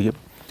ഓടിക്കൊണ്ടിരിക്കും.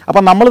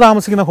 അപ്പം നമ്മൾ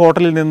താമസിക്കുന്ന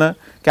ഹോട്ടലിൽ നിന്ന്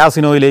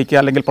കാസിനോയിലേക്ക്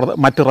അല്ലെങ്കിൽ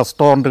മറ്റ്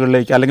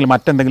റെസ്റ്റോറൻറ്റുകളിലേക്ക് അല്ലെങ്കിൽ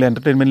മറ്റെന്തെങ്കിലും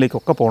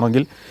എൻ്റർടൈൻമെൻറ്റിലേക്കൊക്കെ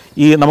പോകണമെങ്കിൽ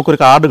നമുക്കൊരു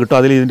കാർഡ് കിട്ടും.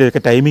 അതിൽ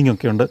ഇതിൻ്റെയൊക്കെ ടൈമിംഗ്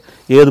ഒക്കെ ഉണ്ട്,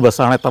 ഏത്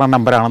ബസ്സാണ്, എത്ര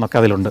നമ്പറാണെന്നൊക്കെ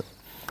അതിലുണ്ട്.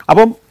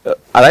 അപ്പം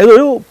അതായത്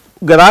ഒരു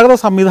ഗതാഗത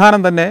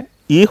സംവിധാനം തന്നെ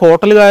ഈ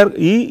ഹോട്ടലുകാർ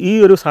ഈ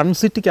ഒരു സൺ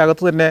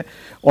സിറ്റിക്കകത്ത് തന്നെ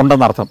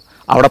ഉണ്ടെന്നർത്ഥം.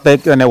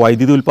 അവിടത്തേക്ക് തന്നെ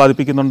വൈദ്യുതി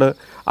ഉൽപ്പാദിപ്പിക്കുന്നുണ്ട്,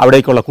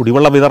 അവിടേക്കുള്ള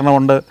കുടിവെള്ള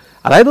വിതരണമുണ്ട്.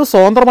 അതായത്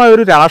സ്വതന്ത്രമായ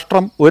ഒരു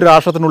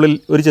രാഷ്ട്രത്തിനുള്ളിൽ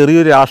ഒരു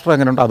ചെറിയൊരു രാഷ്ട്രം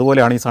എങ്ങനെയുണ്ട്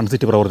അതുപോലെയാണ് ഈ സൺ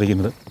സിറ്റി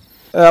പ്രവർത്തിക്കുന്നത്.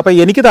 അപ്പോൾ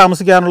എനിക്ക്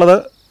താമസിക്കാനുള്ളത്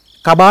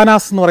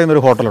കബാനാസ് എന്ന് പറയുന്ന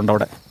ഒരു ഹോട്ടലുണ്ട്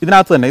അവിടെ.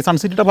 ഇതിനകത്ത് തന്നെ ഈ സൺ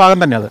സിറ്റിയുടെ ഭാഗം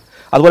തന്നെ അത്.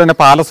 അതുപോലെ തന്നെ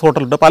പാലസ്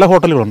ഹോട്ടലുണ്ട്, പല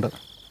ഹോട്ടലുകളുണ്ട്.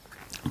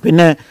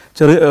 പിന്നെ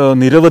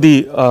നിരവധി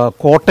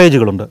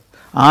കോട്ടേജുകളുണ്ട്.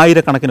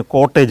 ആയിരക്കണക്കിന്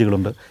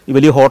കോട്ടേജുകളുണ്ട്. ഈ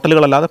വലിയ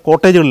ഹോട്ടലുകളല്ലാതെ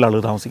കോട്ടേജുകളിൽ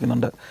ആളുകൾ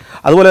താമസിക്കുന്നുണ്ട്.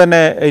 അതുപോലെ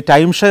തന്നെ ഈ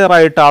ടൈം ഷെയർ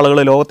ആയിട്ട് ആളുകൾ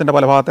ലോകത്തിൻ്റെ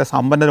പല ഭാഗത്തെ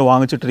സമ്പന്നർ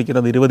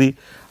വാങ്ങിച്ചിട്ടിരിക്കുന്ന നിരവധി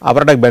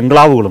അവരുടെ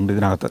ബംഗ്ലാവുകളുണ്ട്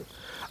ഇതിനകത്ത്.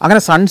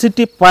 അങ്ങനെ സൺ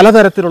സിറ്റി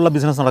പലതരത്തിലുള്ള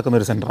ബിസിനസ് നടക്കുന്ന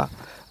ഒരു സെൻറ്ററാണ്.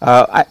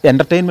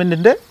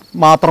 എൻ്റർടൈൻമെൻറ്റിൻ്റെ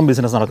മാത്രം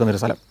ബിസിനസ് നടക്കുന്നൊരു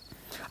സ്ഥലം.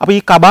 അപ്പോൾ ഈ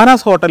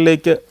കബാനാസ്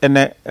ഹോട്ടലിലേക്ക്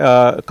എന്നെ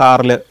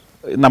കാറിൽ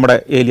നമ്മുടെ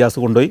ഏലിയാസ്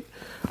കൊണ്ടുപോയി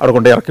അവിടെ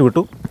കൊണ്ട് ഇറക്കി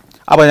വിട്ടു.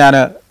 അപ്പോൾ ഞാൻ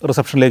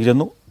റിസപ്ഷനിലേക്ക്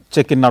ചെന്നു,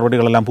 ചെക്ക് ഇൻ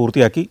നടപടികളെല്ലാം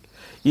പൂർത്തിയാക്കി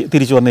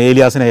തിരിച്ചു വന്ന്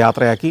ഏലിയാസിനെ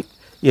യാത്രയാക്കി.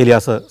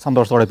 ഏലിയാസ്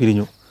സന്തോഷത്തോടെ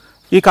പിരിഞ്ഞു.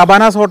 ഈ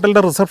കബാനാസ്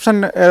ഹോട്ടലിൻ്റെ റിസപ്ഷൻ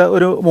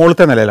ഒരു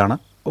മുകളിലത്തെ നിലയിലാണ്,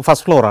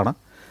 ഫസ്റ്റ് ഫ്ലോറാണ്.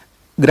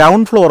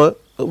 ഗ്രൗണ്ട് ഫ്ലോറ്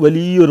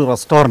വലിയൊരു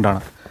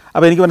റെസ്റ്റോറൻ്റാണ്.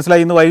 അപ്പോൾ എനിക്ക്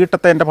മനസ്സിലായി ഇന്ന്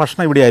വൈകിട്ടത്തെ എൻ്റെ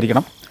ഭക്ഷണം ഇവിടെ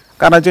ആയിരിക്കണം.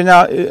 കാരണം വെച്ച്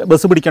കഴിഞ്ഞാൽ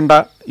ബസ് പിടിക്കേണ്ട,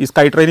 ഈ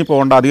സ്കൈ ട്രെയിനിൽ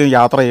പോകേണ്ട, അധികം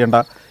യാത്ര ചെയ്യേണ്ട,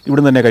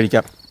 ഇവിടുന്ന് തന്നെ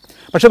കഴിക്കാം.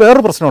 പക്ഷേ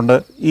വേറൊരു പ്രശ്നമുണ്ട്.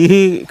 ഈ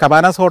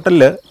കബാനാസ്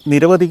ഹോട്ടലിൽ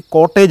നിരവധി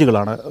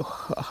കോട്ടേജുകളാണ്,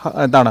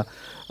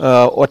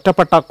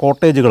 ഒറ്റപ്പെട്ട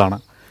കോട്ടേജുകളാണ്.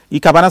 ഈ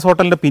കബാനാസ്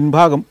ഹോട്ടലിൻ്റെ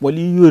പിൻഭാഗം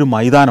വലിയൊരു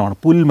മൈതാനമാണ്,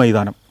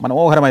 പുൽമൈതാനം,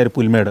 മനോഹരമായൊരു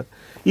പുൽമേട്.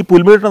 ഈ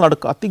പുൽമേടിൻ്റെ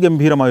നടുക്ക്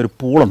അതിഗംഭീരമായൊരു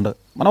പൂളുണ്ട്,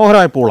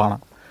 മനോഹരമായ പൂളാണ്.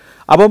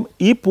 അപ്പം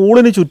ഈ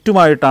പൂളിന്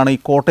ചുറ്റുമായിട്ടാണ് ഈ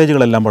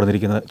കോട്ടേജുകളെല്ലാം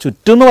പണിതിരിക്കുന്നത്.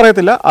 ചുറ്റും എന്ന്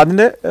പറയത്തില്ല,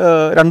 അതിൻ്റെ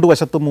 2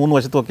 വശത്തും 3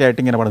 വശത്തും ഒക്കെ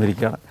ആയിട്ട് ഇങ്ങനെ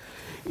പണിതിരിക്കുകയാണ്.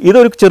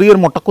 ഇതൊരു ചെറിയൊരു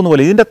മുട്ടക്കുന്ന്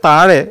പോലെ. ഇതിൻ്റെ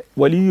താഴെ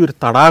വലിയൊരു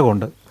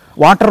തടാകമുണ്ട്,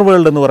 വാട്ടർ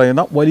വേൾഡ് എന്ന്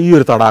പറയുന്ന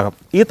വലിയൊരു തടാകം.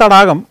 ഈ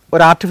തടാകം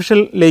ഒരു ആർട്ടിഫിഷ്യൽ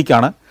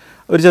ലേക്കാണ്,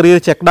 ഒരു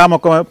ചെറിയൊരു ചെക്ക്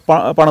ഡാമൊക്കെ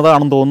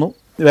പണിതാണെന്ന് തോന്നുന്നു.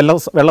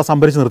 വെള്ളം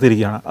സംഭരിച്ച്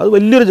നിർത്തിയിരിക്കുകയാണ്. അത്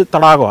വലിയൊരു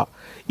തടാകമാണ്.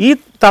 ഈ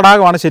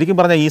തടാകമാണ് ശരിക്കും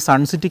പറഞ്ഞാൽ ഈ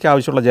സൺ സിറ്റിക്ക്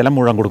ആവശ്യമുള്ള ജലം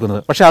മുഴുവൻ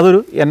കൊടുക്കുന്നത്. പക്ഷേ അതൊരു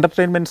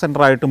എൻ്റർടൈൻമെൻറ്റ്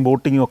സെൻ്ററായിട്ടും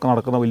ബോട്ടിങ്ങും ഒക്കെ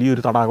നടക്കുന്ന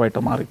വലിയൊരു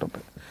തടാകമായിട്ട് മാറിയിട്ടുണ്ട്.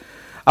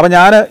 അപ്പോൾ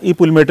ഞാൻ ഈ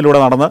പുൽമേട്ടിലൂടെ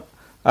നടന്ന്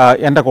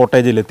എൻ്റെ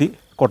കോട്ടേജിലെത്തി.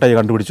 കോട്ടേജ്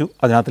കണ്ടുപിടിച്ചു,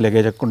 അതിനകത്ത്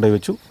ലഗേജൊക്കെ കൊണ്ടുപോയി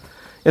വെച്ചു.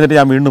 എന്നിട്ട്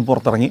ഞാൻ വീണ്ടും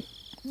പുറത്തിറങ്ങി.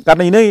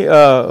 കാരണം ഇനി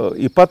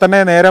ഇപ്പോൾ തന്നെ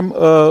നേരം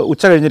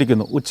ഉച്ച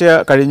കഴിഞ്ഞിരിക്കുന്നു. ഉച്ച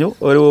കഴിഞ്ഞു,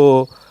 ഒരു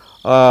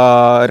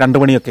 2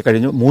 മണിയൊക്കെ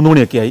കഴിഞ്ഞു, 3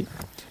 മണിയൊക്കെ ആയി.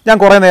 ഞാൻ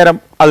കുറേ നേരം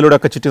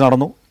അതിലൂടെയൊക്കെ ചുറ്റി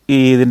നടന്നു. ഈ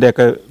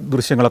ഇതിൻ്റെയൊക്കെ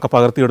ദൃശ്യങ്ങളൊക്കെ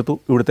പകർത്തിയെടുത്തു.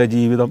 ഇവിടുത്തെ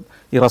ജീവിതം,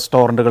 ഈ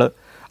റെസ്റ്റോറൻറ്റുകൾ,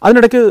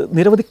 അതിനിടയ്ക്ക്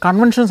നിരവധി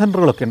കൺവെൻഷൻ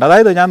സെൻറ്ററുകളൊക്കെ ഉണ്ട്.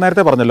 അതായത് ഞാൻ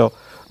നേരത്തെ പറഞ്ഞല്ലോ,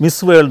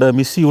 മിസ് വേൾഡ്,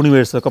 മിസ്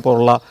യൂണിവേഴ്സ് ഒക്കെ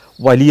പോലുള്ള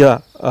വലിയ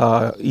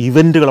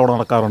ഇവൻറ്റുകൾ അവിടെ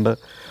നടക്കാറുണ്ട്.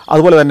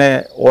 അതുപോലെ തന്നെ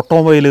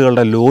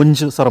ഓട്ടോമൊബൈലുകളുടെ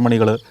ലോഞ്ച്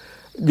സെറമണികൾ,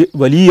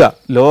 വലിയ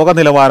ലോക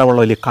നിലവാരമുള്ള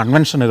വലിയ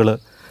കൺവെൻഷനുകൾ,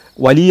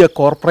 വലിയ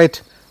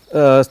കോർപ്പറേറ്റ്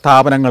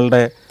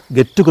സ്ഥാപനങ്ങളുടെ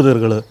ഗെറ്റ്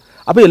ടുഗദറുകൾ.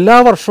 അപ്പോൾ എല്ലാ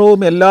വർഷവും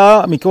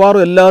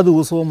മിക്കവാറും എല്ലാ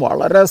ദിവസവും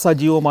വളരെ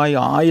സജീവമായി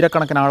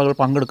ആയിരക്കണക്കിന് ആളുകൾ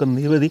പങ്കെടുക്കുന്ന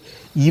നിരവധി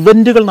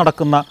ഇവൻറ്റുകൾ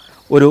നടക്കുന്ന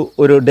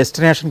ഒരു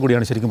ഡെസ്റ്റിനേഷൻ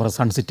കൂടിയാണ് ശരിക്കും പറഞ്ഞാൽ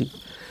സൺ സിറ്റി.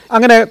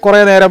 അങ്ങനെ കുറേ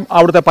നേരം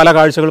അവിടുത്തെ പല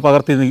കാഴ്ചകൾ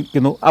പകർത്തി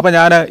നിൽക്കുന്നു. അപ്പോൾ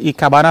ഞാൻ ഈ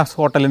കബാനാസ്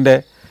ഹോട്ടലിൻ്റെ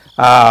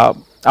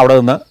അവിടെ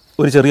നിന്ന്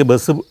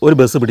ഒരു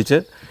ബസ് പിടിച്ച്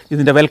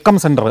ഇതിൻ്റെ വെൽക്കം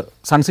സെൻറ്റർ,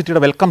 സൺ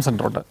സിറ്റിയുടെ വെൽക്കം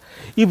സെൻറ്ററുണ്ട്.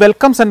 ഈ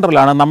വെൽക്കം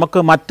സെൻറ്ററിലാണ് നമുക്ക്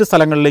മറ്റ്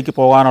സ്ഥലങ്ങളിലേക്ക്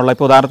പോകാനുള്ള,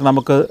 ഇപ്പോൾ ഉദാഹരണത്തിന്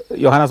നമുക്ക്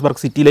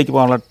യോഹാനസ്ബർഗ് സിറ്റിയിലേക്ക്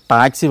പോകാനുള്ള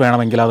ടാക്സി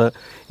വേണമെങ്കിൽ അത്,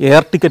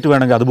 എയർ ടിക്കറ്റ്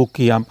വേണമെങ്കിൽ അത് ബുക്ക്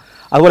ചെയ്യാം.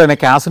 അതുപോലെ തന്നെ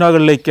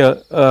കാസിനോകളിലേക്ക്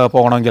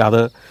പോകണമെങ്കിൽ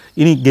അത്.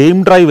 ഇനി ഗെയിം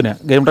ഡ്രൈവ്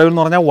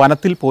എന്ന് പറഞ്ഞാൽ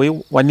വനത്തിൽ പോയി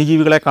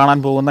വന്യജീവികളെ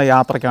കാണാൻ പോകുന്ന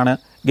യാത്രയ്ക്കാണ്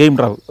ഗെയിം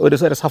ഡ്രൈവ്, ഒരു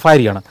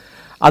സഫാരിയാണ്,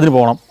 അതിന്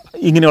പോകണം.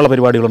 ഇങ്ങനെയുള്ള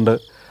പരിപാടികളുണ്ട്.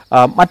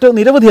 മറ്റ്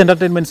നിരവധി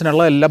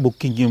എൻ്റർടൈൻമെൻറ്റ്സിനുള്ള എല്ലാ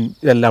ബുക്കിങ്ങും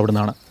ഇതെല്ലാം അവിടെ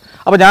നിന്നാണ്.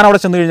 അപ്പോൾ ഞാൻ അവിടെ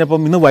ചെന്ന്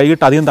കഴിഞ്ഞപ്പം ഇന്ന്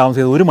വൈകിട്ട് അധികം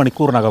താമസിച്ചത് 1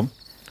 മണിക്കൂറിനകം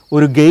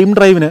ഒരു ഗെയിം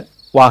ഡ്രൈവിന്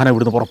വാഹനം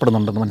ഇവിടുന്ന്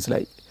പുറപ്പെടുന്നുണ്ടെന്ന്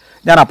മനസ്സിലായി.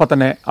 ഞാൻ അപ്പം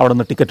തന്നെ അവിടെ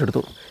നിന്ന് ടിക്കറ്റ്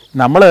എടുത്തു.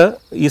 നമ്മൾ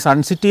ഈ സൺ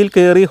സിറ്റിയിൽ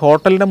കയറി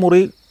ഹോട്ടലിൻ്റെ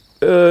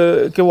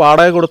മുറിക്ക്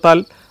വാടക കൊടുത്താൽ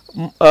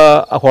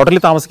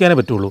ഹോട്ടലിൽ താമസിക്കാനേ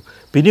പറ്റുള്ളൂ.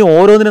 പിന്നെ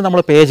ഓരോന്നിനും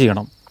നമ്മൾ പേ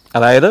ചെയ്യണം.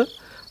 അതായത്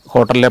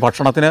ഹോട്ടലിലെ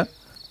ഭക്ഷണത്തിന്,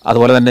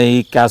 അതുപോലെ തന്നെ ഈ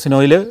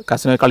കാസിനോയിൽ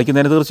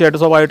കളിക്കുന്നതിന്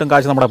തീർച്ചയായിട്ടും സ്വാഭാവികമായിട്ടും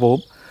കാശ് നമ്മുടെ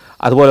പോകും.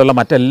 അതുപോലെയുള്ള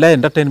മറ്റെല്ലാ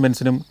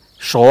എൻ്റർടൈൻമെൻറ്റ്സിനും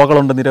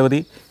ഷോകളുണ്ട്, നിരവധി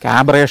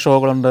ക്യാബറേ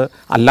ഷോകളുണ്ട്,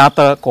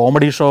 അല്ലാത്ത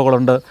കോമഡി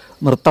ഷോകളുണ്ട്,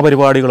 നൃത്ത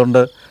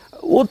പരിപാടികളുണ്ട്,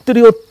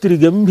 ഒത്തിരി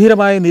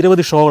ഗംഭീരമായ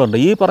നിരവധി ഷോകളുണ്ട്.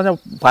 ഈ പറഞ്ഞ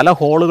പല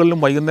ഹോളുകളിലും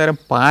വൈകുന്നേരം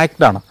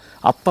പാക്ഡാണ്.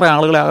 അത്ര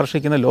ആളുകളെ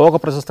ആകർഷിക്കുന്ന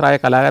ലോകപ്രശസ്തരായ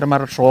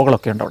കലാകാരന്മാരുടെ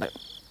ഷോകളൊക്കെ ഉണ്ട് അവിടെ.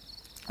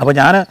 അപ്പോൾ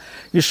ഞാൻ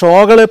ഈ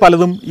ഷോകൾ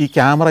പലതും ഈ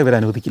ക്യാമറ ഇവരെ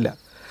അനുവദിക്കില്ല.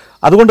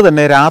 അതുകൊണ്ട്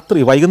തന്നെ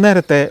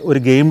വൈകുന്നേരത്തെ ഒരു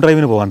ഗെയിം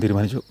ഡ്രൈവിന് പോകാൻ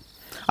തീരുമാനിച്ചു.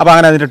 അപ്പോൾ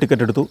അങ്ങനെ അതിൻ്റെ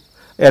ടിക്കറ്റ് എടുത്തു.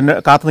 എന്നെ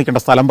കാത്തു നിൽക്കേണ്ട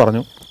സ്ഥലം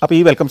പറഞ്ഞു. അപ്പോൾ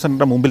ഈ വെൽക്കം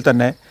സെൻറ്ററിൻ്റെ മുമ്പിൽ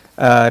തന്നെ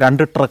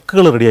 2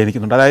 ട്രക്കുകൾ റെഡിയായി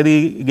നിൽക്കുന്നുണ്ട്. അതായത് ഈ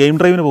ഗെയിം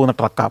ഡ്രൈവിന് പോകുന്ന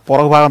ട്രക്കാണ്,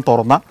 പുറകുഭാഗം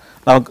തുറന്ന,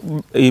 നമുക്ക്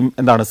ഈ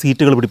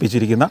സീറ്റുകൾ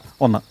പിടിപ്പിച്ചിരിക്കുന്ന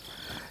ഒന്ന്.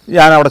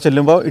 ഞാൻ അവിടെ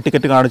ചെല്ലുമ്പോൾ ഈ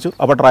ടിക്കറ്റ് കാണിച്ചു.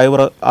 അപ്പോൾ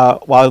ഡ്രൈവർ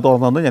വാതിൽ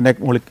തുറന്നു വന്ന് എന്നെ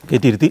മുകളിൽ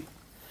കയറ്റിയിരുത്തി.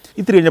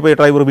 ഇത്തിരി കഴിഞ്ഞപ്പോൾ ഈ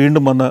ഡ്രൈവർ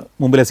വീണ്ടും വന്ന്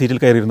മുമ്പിലെ സീറ്റിൽ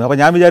കയറിയിരുന്നു. അപ്പോൾ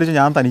ഞാൻ വിചാരിച്ചു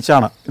ഞാൻ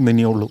തനിച്ചാണ്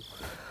ഇനിയുള്ളൂ.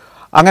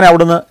 അങ്ങനെ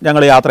അവിടുന്ന്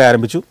ഞങ്ങൾ യാത്ര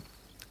ആരംഭിച്ചു.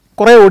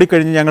 കുറേ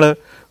ഓടിക്കഴിഞ്ഞ് ഞങ്ങൾ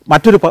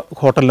മറ്റൊരു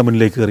ഹോട്ടലിൻ്റെ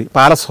മുന്നിലേക്ക് കയറി,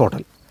 പാലസ്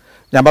ഹോട്ടൽ.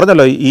 ഞാൻ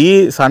പറഞ്ഞല്ലോ, ഈ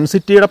സൺ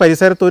സിറ്റിയുടെ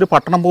പരിസരത്ത് ഒരു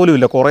പട്ടണം പോലും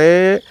ഇല്ല, കുറേ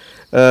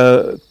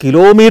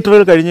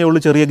കിലോമീറ്ററുകൾ കഴിഞ്ഞേ ഉള്ളൂ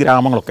ചെറിയ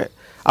ഗ്രാമങ്ങളൊക്കെ.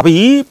 അപ്പോൾ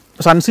ഈ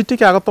സൺ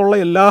സിറ്റിക്കകത്തുള്ള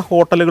എല്ലാ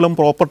ഹോട്ടലുകളും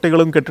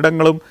പ്രോപ്പർട്ടികളും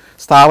കെട്ടിടങ്ങളും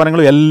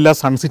സ്ഥാപനങ്ങളും എല്ലാം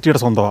സൺ സിറ്റിയുടെ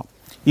സ്വന്തമാണ്.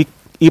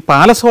 ഈ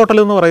പാലസ് ഹോട്ടൽ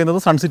എന്ന് പറയുന്നത്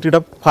സൺ സിറ്റിയുടെ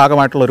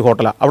ഭാഗമായിട്ടുള്ള ഒരു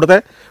ഹോട്ടലാണ്. അവിടുത്തെ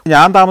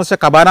ഞാൻ താമസിച്ച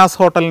കബാനാസ്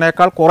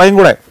ഹോട്ടലിനേക്കാൾ കുറേയും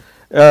കൂടെ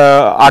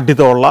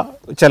ആഢ്യത്വമുള്ള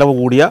ചിലവ്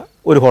കൂടിയ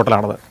ഒരു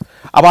ഹോട്ടലാണത്.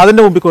 അപ്പോൾ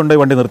അതിൻ്റെ മുമ്പിൽ കൊണ്ട്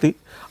വണ്ടി നിർത്തി.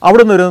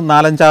 അവിടെ നിന്നൊരു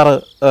 4-5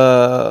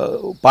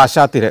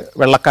 പാശ്ചാത്യർ,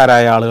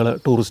 വെള്ളക്കാരായ ആളുകൾ,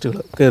 ടൂറിസ്റ്റുകൾ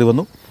കയറി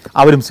വന്നു.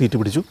 അവരും സീറ്റ്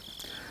പിടിച്ചു.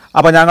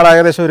 അപ്പോൾ ഞങ്ങൾ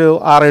ഏകദേശം ഒരു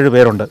 6-7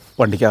 പേരുണ്ട്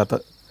വണ്ടിക്കകത്ത്.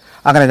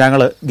 അങ്ങനെ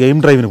ഞങ്ങൾ ഗെയിം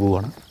ഡ്രൈവിന്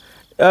പോവുകയാണ്.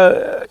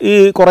 ഈ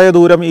കുറേ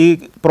ദൂരം ഈ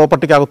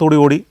പ്രോപ്പർട്ടിക്കകത്തുകൂടി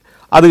ഓടി.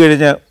 അത്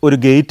കഴിഞ്ഞ് ഒരു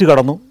ഗേറ്റ്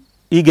കടന്നു.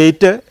 ഈ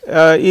ഗേറ്റ്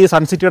ഈ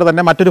സൺസിറ്റിയുടെ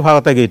തന്നെ മറ്റൊരു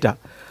ഭാഗത്തെ ഗേറ്റാണ്.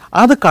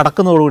 അത്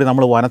കടക്കുന്നതോടുകൂടി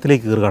നമ്മൾ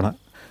വനത്തിലേക്ക് കയറുകയാണ്.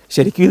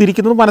 ശരിക്കും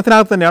ഇതിരിക്കുന്നത്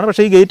വനത്തിനകത്ത് തന്നെയാണ്,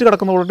 പക്ഷേ ഈ ഗേറ്റ്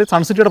കടക്കുന്നതോടുകൂടി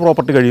സൺസിറ്റിയുടെ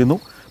പ്രോപ്പർട്ടി കഴിയുന്നു.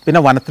 പിന്നെ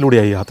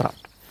വനത്തിലൂടെയായി യാത്ര.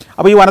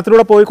 അപ്പോൾ ഈ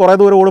വനത്തിലൂടെ പോയി കുറേ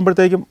ദൂരം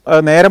ഓടുമ്പോഴത്തേക്കും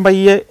നേരം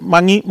പയ്യെ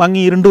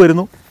മങ്ങി ഇരുണ്ട്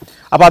വരുന്നു.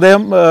 അപ്പോൾ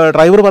അദ്ദേഹം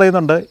ഡ്രൈവർ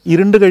പറയുന്നുണ്ട്,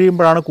 ഇരുണ്ട്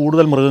കഴിയുമ്പോഴാണ്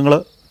കൂടുതൽ മൃഗങ്ങൾ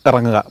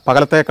ഇറങ്ങുക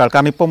പകലത്തേക്കാൾ.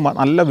 കാരണം ഇപ്പം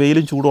നല്ല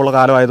വെയിലും ചൂടുള്ള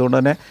കാലമായതുകൊണ്ട്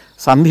തന്നെ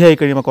സന്ധ്യയായി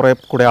കഴിയുമ്പോൾ കുറേ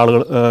കൂടെ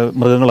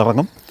മൃഗങ്ങൾ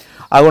ഇറങ്ങും.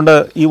 അതുകൊണ്ട്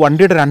ഈ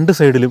വണ്ടിയുടെ 2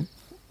 സൈഡിലും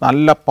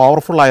നല്ല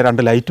പവർഫുള്ളായ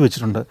 2 ലൈറ്റ്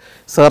വെച്ചിട്ടുണ്ട്,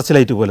 സെർച്ച്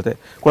ലൈറ്റ് പോലത്തെ.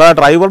 കൂടാതെ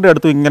ഡ്രൈവറുടെ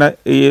അടുത്തും ഇങ്ങനെ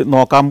ഈ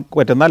നോക്കാൻ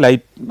പറ്റുന്ന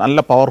ലൈറ്റ്, നല്ല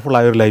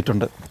പവർഫുള്ളായൊരു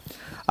ലൈറ്റുണ്ട്.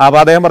 അപ്പോൾ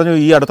അദ്ദേഹം പറഞ്ഞു,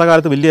 ഈ അടുത്ത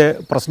കാലത്ത് വലിയ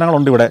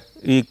പ്രശ്നങ്ങളുണ്ട് ഇവിടെ.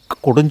 ഈ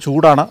കൊടും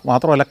ചൂടാണ്,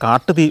 മാത്രമല്ല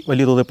കാട്ടുതീ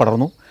വലിയ തോതിൽ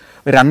പടർന്നു.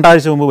 2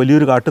 ആഴ്ച മുമ്പ്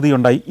വലിയൊരു കാട്ടുതീ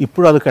ഉണ്ടായി.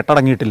 ഇപ്പോഴും അത്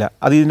കെട്ടടങ്ങിയിട്ടില്ല.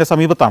 അത് ഇതിൻ്റെ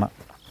സമീപത്താണ്.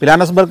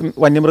 പിലാനസ്ബർഗ്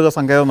വന്യമൃഗ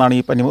സങ്കേതം എന്നാണ്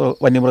ഈ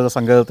വന്യമൃഗ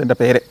സങ്കേതത്തിൻ്റെ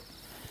പേര്.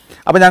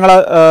 അപ്പോൾ ഞങ്ങൾ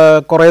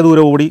കുറേ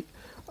ദൂരം ഓടി.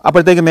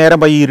 അപ്പോഴത്തേക്ക് നേരം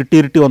പയ്യെ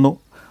ഇരുട്ടി വന്നു.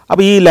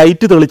 അപ്പോൾ ഈ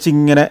ലൈറ്റ് തെളിച്ച്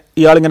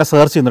ഇയാളിങ്ങനെ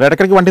സെർച്ച് ചെയ്യുന്നുണ്ട്.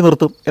 ഇടയ്ക്കിടയ്ക്ക് വണ്ടി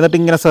നിർത്തും, എന്നിട്ട്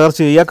ഇങ്ങനെ സെർച്ച്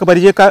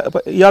ചെയ്യും.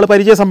 ഇയാൾ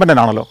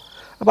പരിചയസമ്പന്നനാണല്ലോ.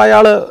 അപ്പോൾ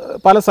അയാൾ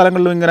പല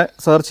സ്ഥലങ്ങളിലും ഇങ്ങനെ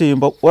സെർച്ച്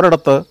ചെയ്യുമ്പോൾ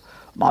ഒരിടത്ത്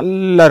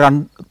നല്ല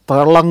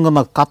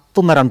തിളങ്ങുന്ന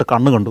കത്തുന്ന 2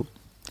 കണ്ണ് കണ്ടു.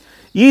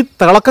 ഈ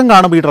തിളക്കം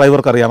കാണുമ്പോൾ ഈ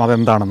ഡ്രൈവർക്ക് അറിയാം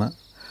അതെന്താണെന്ന്.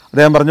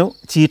 അദ്ദേഹം പറഞ്ഞു,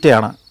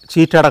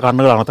 ചീറ്റയുടെ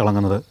കണ്ണുകളാണ്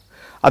തിളങ്ങുന്നത്.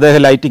 അദ്ദേഹം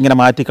ലൈറ്റ് ഇങ്ങനെ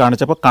മാറ്റി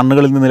കാണിച്ചപ്പോൾ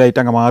കണ്ണുകളിൽ നിന്ന് ലൈറ്റ്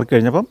അങ്ങ്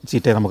മാറിക്കഴിഞ്ഞപ്പം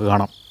ചീറ്റയെ നമുക്ക്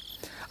കാണാം.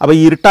 അപ്പോൾ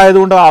ഈ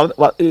ഇരുട്ടായതുകൊണ്ട്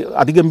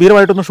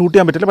അതിഗംഭീരമായിട്ടൊന്നും ഷൂട്ട്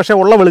ചെയ്യാൻ പറ്റില്ല, പക്ഷേ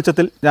ഉള്ള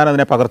വെളിച്ചത്തിൽ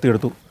ഞാനതിനെ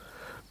പകർത്തിയെടുത്തു.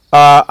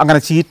 അങ്ങനെ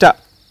ചീറ്റ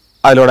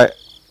അതിലൂടെ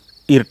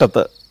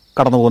ഇരുട്ടത്ത്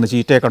കടന്നു പോകുന്ന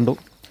ചീറ്റയെ കണ്ടു.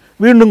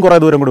 വീണ്ടും കുറേ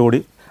ദൂരം കൂടി ഓടി.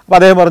 അപ്പോൾ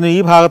അദ്ദേഹം പറഞ്ഞു, ഈ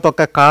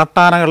ഭാഗത്തൊക്കെ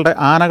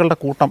ആനകളുടെ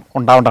കൂട്ടം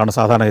ഉണ്ടാവേണ്ടതാണ്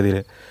സാധാരണഗതിയിൽ.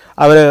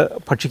 അവർ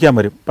ഭക്ഷിക്കാൻ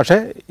വരും. പക്ഷേ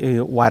ഈ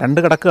വരണ്ട്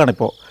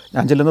കിടക്കുകയാണിപ്പോൾ.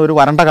 ഞാൻ ചെല്ലുന്ന ഒരു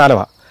വരണ്ട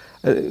കാലമാണ്.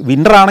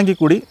 വിൻ്റർ ആണെങ്കിൽ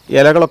കൂടി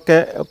ഇലകളൊക്കെ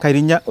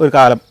കരിഞ്ഞ ഒരു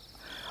കാലം.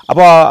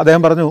 അപ്പോൾ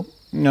അദ്ദേഹം പറഞ്ഞു,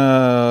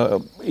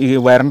 ഈ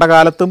വരണ്ട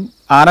കാലത്തും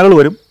ആനകൾ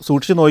വരും,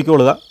 സൂക്ഷിച്ച്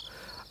നോക്കിക്കൊള്ളുക.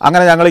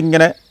 അങ്ങനെ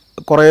ഞങ്ങളിങ്ങനെ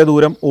കുറേ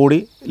ദൂരം ഓടി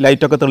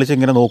ലൈറ്റൊക്കെ തെളിച്ച്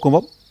ഇങ്ങനെ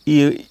നോക്കുമ്പം ഈ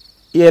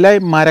ഇല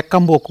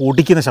മരക്കമ്പൊക്കെ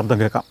ഒടിക്കുന്ന ശബ്ദം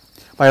കേൾക്കാം.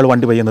 അപ്പോൾ അയാൾ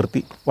വണ്ടി പയ്യെ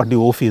നിർത്തി, വണ്ടി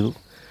ഓഫ് ചെയ്തു.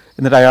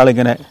 എന്നിട്ട്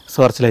അയാളിങ്ങനെ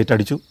സെർച്ച് ലൈറ്റ്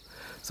അടിച്ചു.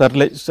 സെർച്ച്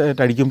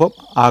ലൈറ്റ് അടിക്കുമ്പം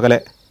ആകലെ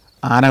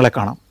ആനകളെ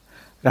കാണാം.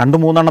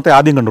 2-3 എണ്ണത്തെ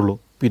ആദ്യം കണ്ടുള്ളൂ.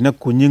 പിന്നെ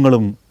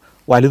കുഞ്ഞുങ്ങളും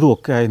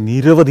വലുതുമൊക്കെ ആയ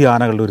നിരവധി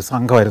ആനകളുടെ ഒരു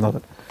സംഘമായിരുന്നു അത്.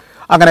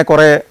 അങ്ങനെ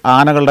കുറേ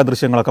ആനകളുടെ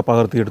ദൃശ്യങ്ങളൊക്കെ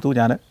പകർത്തിയെടുത്തു.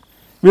 ഞാൻ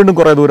വീണ്ടും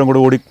കുറേ ദൂരം കൂടി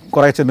ഓടി.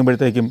 കുറേ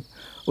ചെല്ലുമ്പോഴത്തേക്കും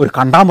ഒരു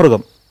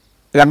കണ്ടാമൃഗം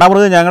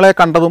ഞങ്ങളെ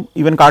കണ്ടതും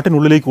ഇവൻ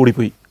കാട്ടിനുള്ളിലേക്ക്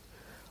ഓടിപ്പോയി.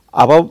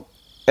 അപ്പം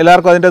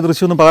എല്ലാവർക്കും അതിൻ്റെ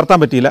ദൃശ്യമൊന്നും പകർത്താൻ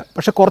പറ്റിയില്ല.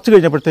 പക്ഷേ കുറച്ച്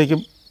കഴിഞ്ഞപ്പോഴത്തേക്കും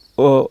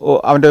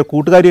അവൻ്റെ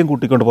കൂട്ടുകാരിയും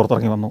കൂട്ടിക്കൊണ്ട്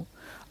പുറത്തിറങ്ങി വന്നു.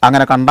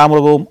 അങ്ങനെ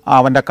കണ്ടാമൃഗവും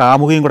അവൻ്റെ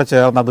കാമുകയും കൂടെ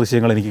ചേർന്ന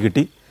ദൃശ്യങ്ങൾ എനിക്ക്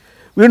കിട്ടി.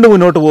 വീണ്ടും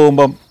മുന്നോട്ട്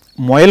പോകുമ്പം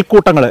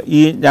മുയൽക്കൂട്ടങ്ങൾ,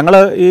 ഞങ്ങൾ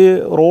ഈ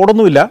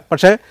റോഡൊന്നുമില്ല,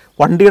 പക്ഷേ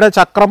വണ്ടിയുടെ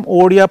ചക്രം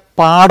ഓടിയ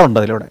പാടുണ്ട്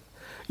അതിലൂടെ.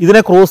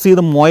 ഇതിനെ ക്രോസ്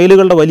ചെയ്ത്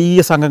മുയലുകളുടെ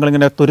വലിയ സംഘങ്ങൾ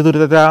ഇങ്ങനെ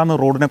തുരുതുരുതാന്ന്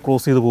റോഡിനെ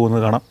ക്രോസ് ചെയ്ത്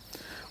പോകുന്നത് കാണാം.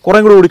 കുറേ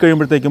കൂടി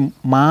ഓടിക്കഴിയുമ്പോഴത്തേക്കും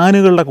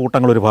മാനുകളുടെ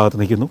കൂട്ടങ്ങൾ ഒരു ഭാഗത്ത്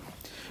നിൽക്കുന്നു.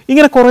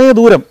 ഇങ്ങനെ കുറേ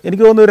ദൂരം,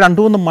 എനിക്ക് തോന്നുന്നു ഒരു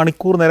 2-3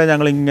 മണിക്കൂർ നേരം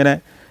ഞങ്ങളിങ്ങനെ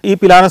ഈ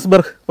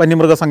പിലാനസ്ബർഗ്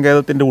വന്യമൃഗ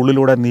സങ്കേതത്തിൻ്റെ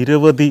ഉള്ളിലൂടെ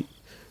നിരവധി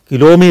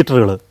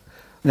കിലോമീറ്ററുകൾ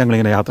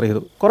ഞങ്ങളിങ്ങനെ യാത്ര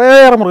ചെയ്തു.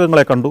 കുറേയേറെ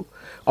മൃഗങ്ങളെ കണ്ടു.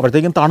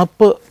 അപ്പോഴത്തേക്കും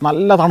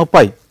നല്ല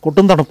തണുപ്പായി,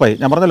 കൊട്ടും തണുപ്പായി.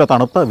 ഞാൻ പറഞ്ഞല്ലോ,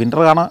 തണുപ്പ്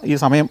വിൻ്ററാണ് ഈ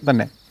സമയം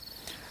തന്നെ.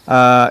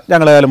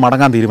 ഞങ്ങളേതായാലും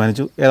മടങ്ങാൻ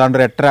തീരുമാനിച്ചു. ഏതാണ്ട്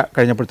ഒരു 8:30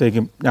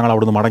 കഴിഞ്ഞപ്പോഴത്തേക്കും ഞങ്ങൾ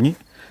അവിടുന്ന് മടങ്ങി.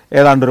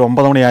 ഏതാണ്ട് ഒരു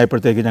 9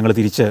 മണിയായപ്പോഴത്തേക്കും ഞങ്ങൾ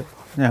തിരിച്ച്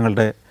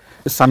ഞങ്ങളുടെ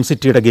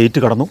സൺസിറ്റിയുടെ ഗേറ്റ്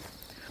കടന്നു.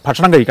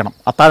 ഭക്ഷണം കഴിക്കണം,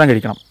 അത്താഴം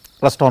കഴിക്കണം.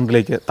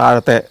 റെസ്റ്റോറൻറ്റിലേക്ക്,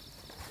 താഴത്തെ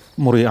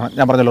മുറിയാണ്,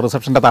 ഞാൻ പറഞ്ഞല്ലോ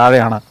റിസപ്ഷൻ്റെ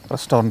താഴെയാണ്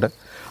റെസ്റ്റോറൻറ്റ്.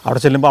 അവിടെ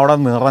ചെല്ലുമ്പോൾ അവിടെ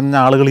നിറഞ്ഞ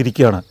ആളുകൾ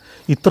ഇരിക്കുകയാണ്.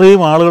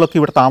 ഇത്രയും ആളുകളൊക്കെ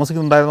ഇവിടെ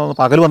താമസിക്കുന്നുണ്ടായിരുന്നു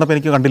പകൽ വന്നപ്പോൾ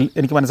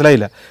എനിക്ക്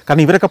മനസ്സിലായില്ല.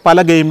 കാരണം ഇവരൊക്കെ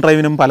പല ഗെയിം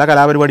ഡ്രൈവിനും പല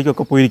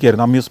കലാപരിപാടിക്കൊക്കെ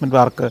പോയിരിക്കുകയായിരുന്നു. അമ്യൂസ്മെൻറ്റ്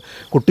പാർക്ക്,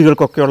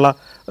 കുട്ടികൾക്കൊക്കെയുള്ള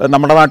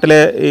നമ്മുടെ നാട്ടിലെ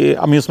ഈ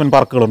അമ്യൂസ്മെൻറ്റ്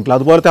പാർക്കുകളുണ്ടല്ലോ,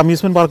 അതുപോലത്തെ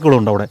അമ്യൂസ്മെൻറ്റ്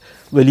പാർക്കുകളുണ്ട് അവിടെ.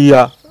 വലിയ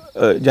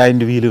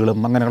ജയൻറ്റ് വീലുകളും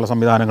അങ്ങനെയുള്ള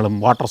സംവിധാനങ്ങളും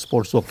വാട്ടർ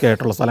സ്പോർട്സും ഒക്കെ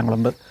ആയിട്ടുള്ള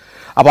സ്ഥലങ്ങളുണ്ട്.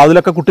 അപ്പോൾ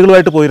അതിലൊക്കെ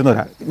കുട്ടികളുമായിട്ട്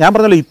പോയിരുന്നവരാണ്. ഞാൻ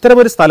പറഞ്ഞല്ലോ,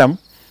 ഇത്തരമൊരു സ്ഥലം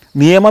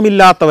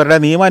നിയമമില്ലാത്തവരുടെ,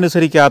 നിയമം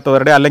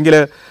അനുസരിക്കാത്തവരുടെ, അല്ലെങ്കിൽ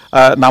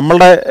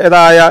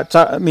നമ്മളുടേതായ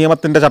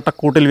നിയമത്തിൻ്റെ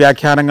ചട്ടക്കൂട്ടിൽ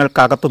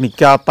വ്യാഖ്യാനങ്ങൾക്കകത്ത്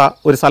നിൽക്കാത്ത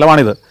ഒരു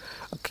സ്ഥലമാണിത്.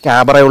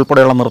 ക്യാബറ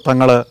ഉൾപ്പെടെയുള്ള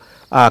നൃത്തങ്ങൾ,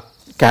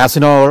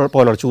 കാസിനോ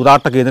പോലുള്ള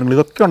ചൂതാട്ട കേന്ദ്രങ്ങൾ,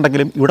 ഇതൊക്കെ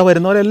ഉണ്ടെങ്കിലും ഇവിടെ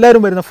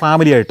വരുന്നവരെല്ലാവരും വരുന്ന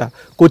ഫാമിലിയായിട്ടാണ്,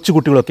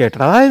 കൊച്ചുകുട്ടികളൊക്കെ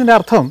ആയിട്ടാണ്. അതായത് ഇതിൻ്റെ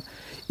അർത്ഥം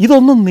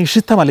ഇതൊന്നും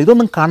നിഷിദ്ധമല്ല.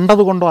 ഇതൊന്നും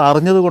കണ്ടതുകൊണ്ടോ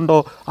അറിഞ്ഞതുകൊണ്ടോ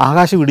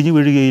ആകാശം ഇടിഞ്ഞു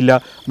വീഴുകയില്ല,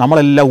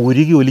 നമ്മളെല്ലാം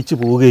ഉരുകി ഒലിച്ചു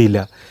പോവുകയില്ല.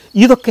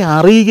 ഇതൊക്കെ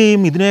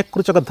അറിയുകയും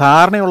ഇതിനെക്കുറിച്ചൊക്കെ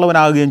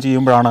ധാരണയുള്ളവനാകുകയും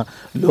ചെയ്യുമ്പോഴാണ്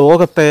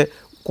ലോകത്തെ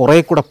കുറേ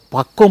കൂടെ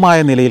പക്വമായ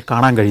നിലയിൽ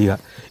കാണാൻ കഴിയുക.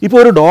 ഇപ്പോൾ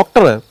ഒരു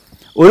ഡോക്ടർ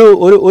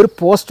ഒരു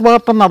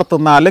പോസ്റ്റ്മോർട്ടം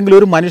നടത്തുന്ന, അല്ലെങ്കിൽ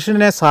ഒരു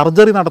മനുഷ്യനെ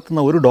സർജറി നടത്തുന്ന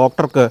ഒരു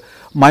ഡോക്ടർക്ക്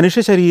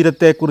മനുഷ്യ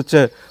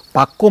ശരീരത്തെക്കുറിച്ച്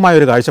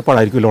പക്വമായൊരു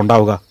കാഴ്ചപ്പാടായിരിക്കുമല്ലോ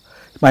ഉണ്ടാവുക.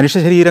 മനുഷ്യ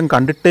ശരീരം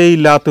കണ്ടിട്ടേ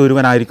ഇല്ലാത്ത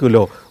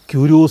ഒരുവനായിരിക്കുമല്ലോ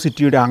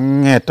ക്യൂരിയോസിറ്റിയുടെ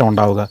അങ്ങേയറ്റം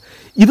ഉണ്ടാവുക.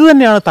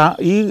 ഇതുതന്നെയാണ്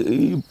ഈ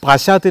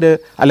പാശ്ചാത്യർ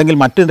അല്ലെങ്കിൽ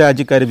മറ്റു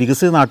രാജ്യക്കാർ,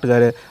 വികസിത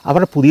നാട്ടുകാർ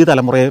അവരുടെ പുതിയ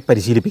തലമുറയെ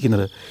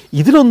പരിശീലിപ്പിക്കുന്നത്.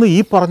 ഇതിലൊന്നും ഈ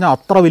പറഞ്ഞ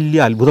അത്ര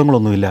വലിയ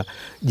അത്ഭുതങ്ങളൊന്നുമില്ല.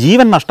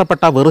 ജീവൻ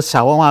നഷ്ടപ്പെട്ട വെറും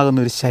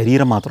ശവമാകുന്ന ഒരു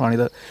ശരീരം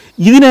മാത്രമാണിത്.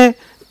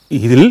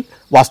 ഇതിൽ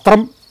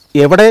വസ്ത്രം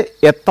എവിടെ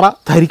എത്ര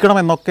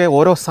ധരിക്കണമെന്നൊക്കെ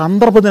ഓരോ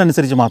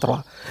സന്ദർഭത്തിനനുസരിച്ച്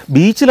മാത്രമാണ്.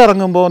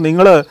 ബീച്ചിലിറങ്ങുമ്പോൾ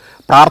നിങ്ങൾ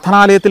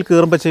പ്രാർത്ഥനാലയത്തിൽ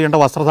കയറുമ്പോൾ ചെയ്യേണ്ട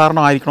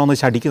വസ്ത്രധാരണം ആയിരിക്കണമെന്ന്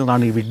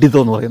ശഠിക്കുന്നതാണ് ഈ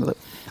വിഡ്ഢിത്തം എന്ന് പറയുന്നത്.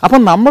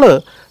 അപ്പം നമ്മൾ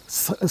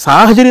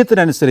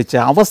സാഹചര്യത്തിനനുസരിച്ച്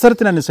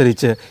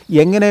അവസരത്തിനനുസരിച്ച്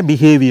എങ്ങനെ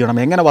ബിഹേവ് ചെയ്യണം,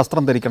 എങ്ങനെ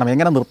വസ്ത്രം ധരിക്കണം,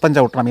 എങ്ങനെ നൃത്തം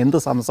ചവിട്ടണം, എന്ത്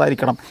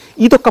സംസാരിക്കണം,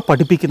 ഇതൊക്കെ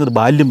പഠിപ്പിക്കുന്നത്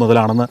ബാല്യം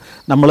മുതലാണെന്ന്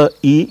നമ്മൾ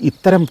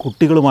ഇത്തരം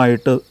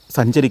കുട്ടികളുമായിട്ട്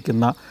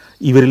സഞ്ചരിക്കുന്ന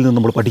ഇവരിൽ നിന്ന്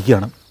നമ്മൾ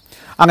പഠിക്കുകയാണ്.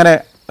 അങ്ങനെ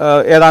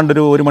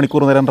ഏതാണ്ടൊരു 1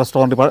 മണിക്കൂർ നേരം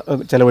റെസ്റ്റോറൻറ്റ്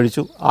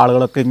ചിലവഴിച്ചു.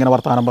 ആളുകളൊക്കെ ഇങ്ങനെ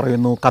വർത്തമാനം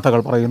പറയുന്നു, കഥകൾ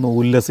പറയുന്നു,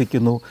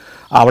 ഉല്ലസിക്കുന്നു.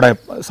 അവിടെ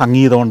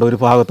സംഗീതമുണ്ട്, ഒരു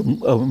ഭാഗത്ത്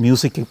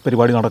മ്യൂസിക്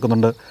പരിപാടി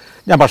നടക്കുന്നുണ്ട്.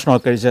 ഞാൻ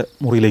ഭക്ഷണമൊക്കെ കഴിച്ച്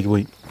മുറിയിലേക്ക്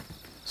പോയി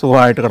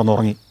സുഖമായിട്ട്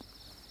കിടന്നുറങ്ങി.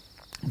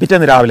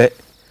 പിറ്റേന്ന് രാവിലെ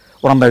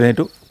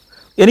ഉണർന്നെഴുന്നേറ്റു.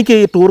 എനിക്ക്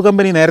ഈ ടൂർ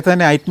കമ്പനി നേരത്തെ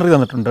തന്നെ ഐറ്റിനറി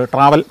തന്നിട്ടുണ്ട്,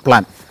 ട്രാവൽ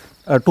പ്ലാൻ,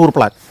 ടൂർ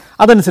പ്ലാൻ.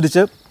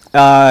 അതനുസരിച്ച്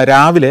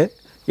രാവിലെ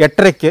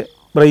 8:30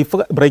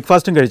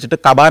 ബ്രേക്ക്ഫാസ്റ്റും കഴിച്ചിട്ട്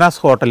കബാനാസ്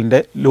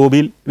ഹോട്ടലിൻ്റെ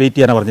ലോബിയിൽ വെയിറ്റ്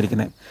ചെയ്യാനാണ്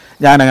പറഞ്ഞിരിക്കുന്നത്.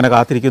 ഞാനങ്ങനെ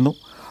കാത്തിരിക്കുന്നു.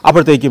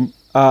 അപ്പോഴത്തേക്കും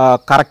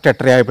കറക്റ്റ്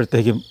 8:30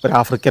 ആയപ്പോഴത്തേക്കും ഒരു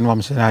ആഫ്രിക്കൻ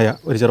വംശജനായ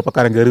ഒരു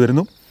ചെറുപ്പക്കാരൻ കയറി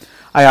വരുന്നു.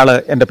 അയാൾ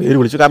എൻ്റെ പേര്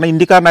വിളിച്ചു. കാരണം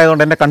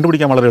ഇന്ത്യക്കാരനായതുകൊണ്ട് എന്നെ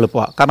കണ്ടുപിടിക്കാൻ വളരെ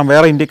എളുപ്പമാണ്. കാരണം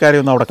വേറെ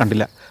ഇന്ത്യക്കാരെയൊന്നും അവിടെ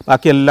കണ്ടില്ല,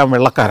 ബാക്കിയെല്ലാം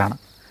വെള്ളക്കാരാണ്.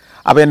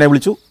 അപ്പോൾ എന്നെ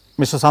വിളിച്ചു,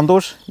 മിസ്റ്റർ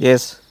സന്തോഷ്,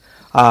 യെസ്,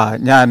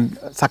 ഞാൻ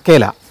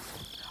സക്കേല,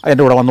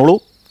 എൻ്റെ കൂടെ വന്നോളൂ,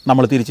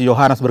 നമ്മൾ തിരിച്ച്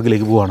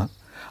യോഹാനസ്ബർഗിലേക്ക് പോവുകയാണ്.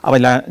 അപ്പോൾ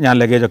ഞാൻ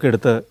ലഗേജൊക്കെ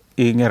എടുത്ത്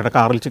ഇങ്ങേരുടെ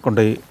കാറിൽ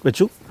കൊണ്ടുപോയി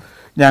വെച്ചു.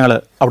 ഞങ്ങൾ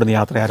അവിടുന്ന്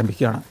യാത്ര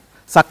ആരംഭിക്കുകയാണ്.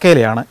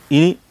 സക്കേലയാണ്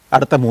ഇനി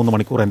അടുത്ത 3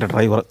 മണിക്കൂർ എൻ്റെ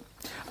ഡ്രൈവർ.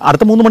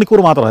 അടുത്ത 3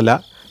 മണിക്കൂർ മാത്രമല്ല,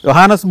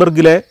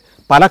 യോഹാനസ്ബർഗിലെ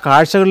പല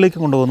കാഴ്ചകളിലേക്ക്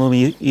കൊണ്ടുപോകുന്നതും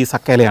ഈ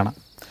സക്കേലയാണ്.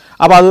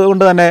 അപ്പോൾ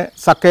അതുകൊണ്ട് തന്നെ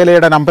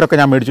സക്കേലയുടെ നമ്പരൊക്കെ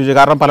ഞാൻ മേടിച്ചു വെച്ചു.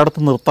 കാരണം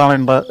പലയിടത്തും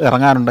നിർത്താനുണ്ട്,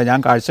 ഇറങ്ങാനുണ്ട്. ഞാൻ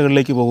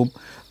കാഴ്ചകളിലേക്ക് പോകും,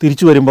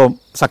 തിരിച്ചു വരുമ്പം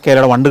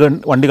സക്കേലയുടെ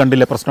വണ്ടി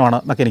കണ്ടില്ലേ പ്രശ്നമാണ്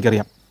എന്നൊക്കെ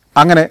എനിക്കറിയാം.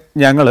 അങ്ങനെ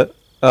ഞങ്ങൾ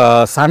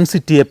സൺ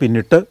സിറ്റിയെ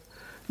പിന്നിട്ട്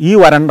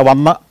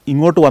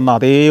ഇങ്ങോട്ട് വന്ന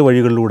അതേ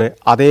വഴികളിലൂടെ,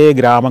 അതേ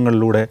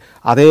ഗ്രാമങ്ങളിലൂടെ,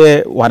 അതേ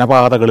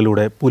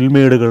വനപാതകളിലൂടെ,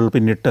 പുൽമേടുകൾ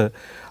പിന്നിട്ട്,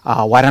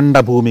 വരണ്ട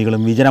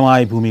ഭൂമികളും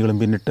വിജനമായ ഭൂമികളും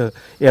പിന്നിട്ട്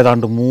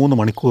ഏതാണ്ട് 3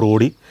 മണിക്കൂർ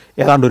ഓടി.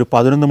 ഏതാണ്ട് ഒരു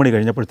 11 മണി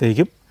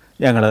കഴിഞ്ഞപ്പോഴത്തേക്കും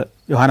ഞങ്ങൾ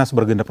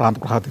യോഹാനസ്ബർഗിൻ്റെ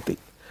പ്രാന്തപ്രഭാതത്തെത്തി.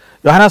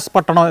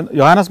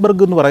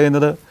 യോഹാനസ്ബർഗ് എന്ന്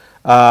പറയുന്നത്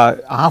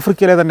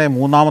ആഫ്രിക്കയിലെ തന്നെ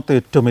 3ാമത്തെ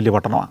ഏറ്റവും വലിയ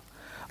പട്ടണമാണ്.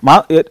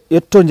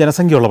 ഏറ്റവും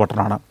ജനസംഖ്യയുള്ള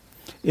പട്ടണമാണ്.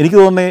 എനിക്ക്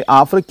തോന്നുന്നത്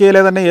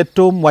ആഫ്രിക്കയിലെ തന്നെ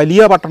ഏറ്റവും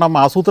വലിയ പട്ടണം,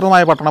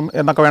 ആസൂത്രിതമായ പട്ടണം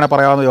എന്നൊക്കെ വേണേൽ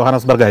പറയാവുന്ന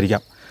യോഹാനസ്ബർഗ്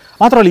ആയിരിക്കാം.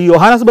 മാത്രമല്ല ഈ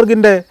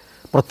യോഹാനസ്ബർഗിൻ്റെ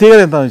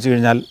പ്രത്യേകത എന്താണെന്ന് വെച്ച്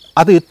കഴിഞ്ഞാൽ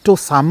അത് ഏറ്റവും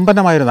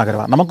സമ്പന്നമായൊരു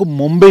നഗരമാണ്. നമുക്ക്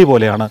മുംബൈ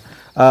പോലെയാണ്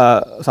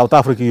സൗത്ത്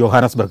ആഫ്രിക്ക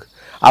യോഹാനസ്ബർഗ്.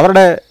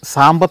 അവരുടെ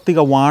സാമ്പത്തിക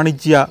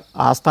വാണിജ്യ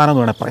ആസ്ഥാനം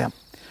എന്ന് വേണേൽ പറയാം.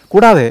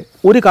 കൂടാതെ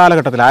ഒരു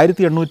കാലഘട്ടത്തിൽ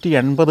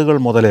 1880-കൾ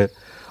മുതൽ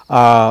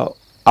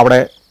അവിടെ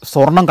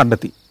സ്വർണം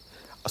കണ്ടെത്തി,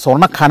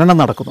 സ്വർണ്ണ ഖനനം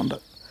നടക്കുന്നുണ്ട്.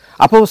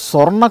 അപ്പോൾ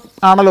സ്വർണ്ണം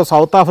ആണല്ലോ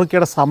സൗത്ത്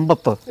ആഫ്രിക്കയുടെ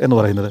സമ്പത്ത് എന്ന്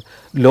പറയുന്നത്.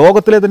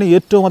 ലോകത്തിലെ തന്നെ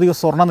ഏറ്റവും അധികം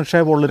സ്വർണ്ണ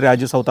നിക്ഷേപമുള്ളൊരു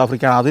രാജ്യം സൗത്ത്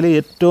ആഫ്രിക്കയാണ്. അതിലെ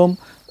ഏറ്റവും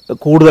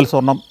കൂടുതൽ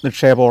സ്വർണ്ണം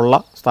നിക്ഷേപമുള്ള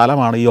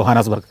സ്ഥലമാണ് ഈ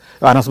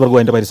യോഹാനസ്ബർഗും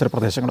അതിൻ്റെ പരിസര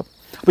പ്രദേശങ്ങളും.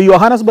 അപ്പോൾ ഈ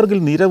യോഹാനസ്ബർഗിൽ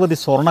നിരവധി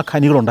സ്വർണ്ണ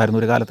ഖനികളുണ്ടായിരുന്നു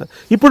ഒരു കാലത്ത്,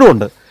 ഇപ്പോഴും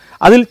ഉണ്ട്.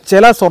 അതിൽ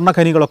ചില സ്വർണ്ണ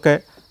ഖനികളൊക്കെ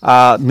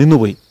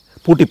നിന്നുപോയി,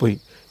 പൂട്ടിപ്പോയി.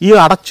 ഈ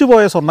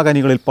അടച്ചുപോയ സ്വർണ്ണ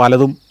ഖനികളിൽ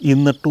പലതും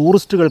ഇന്ന്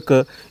ടൂറിസ്റ്റുകൾക്ക്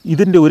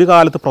ഇതിൻ്റെ ഒരു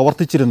കാലത്ത്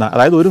പ്രവർത്തിച്ചിരുന്ന,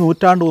 അതായത് 1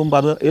 നൂറ്റാണ്ട് മുമ്പ്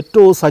അത്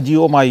ഏറ്റവും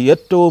സജീവമായി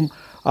ഏറ്റവും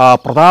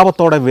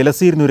പ്രതാപത്തോടെ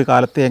വിലസിയിരുന്ന ഒരു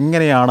കാലത്ത്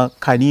എങ്ങനെയാണ്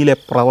ഖനിയിലെ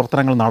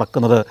പ്രവർത്തനങ്ങൾ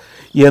നടക്കുന്നത്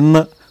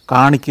എന്ന്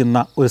കാണിക്കുന്ന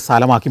ഒരു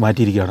സ്ഥലമാക്കി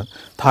മാറ്റിയിരിക്കുകയാണ്.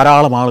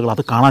 ധാരാളം ആളുകൾ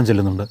അത് കാണാൻ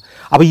ചെല്ലുന്നുണ്ട്.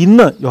 അപ്പോൾ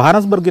ഇന്ന്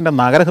യോഹാനസ്ബർഗിൻ്റെ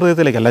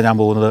നഗരഹൃദയത്തിലേക്കല്ല ഞാൻ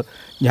പോകുന്നത്.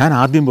 ഞാൻ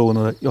ആദ്യം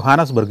പോകുന്നത്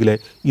യോഹാനസ്ബർഗിലെ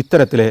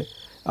ഇത്തരത്തിലെ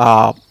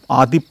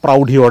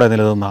അതിപ്രൗഢിയോടെ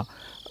നിലനിന്ന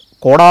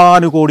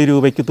കോടാനുകോടി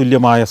രൂപയ്ക്ക്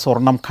തുല്യമായ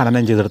സ്വർണം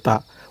ഖനനം ചെയ്തെടുത്ത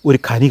ഒരു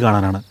ഖനി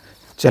കാണാനാണ്.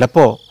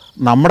 ചിലപ്പോൾ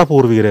നമ്മുടെ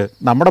പൂർവികർ,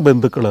 നമ്മുടെ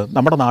ബന്ധുക്കൾ,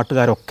 നമ്മുടെ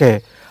നാട്ടുകാരൊക്കെ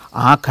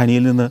ആ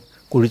ഖനിയിൽ നിന്ന്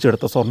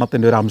കുഴിച്ചെടുത്ത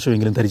സ്വർണ്ണത്തിൻ്റെ ഒരു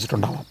അംശമെങ്കിലും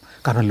ധരിച്ചിട്ടുണ്ടാവാം.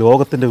 കാരണം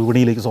ലോകത്തിൻ്റെ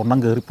വിപണിയിലേക്ക് സ്വർണം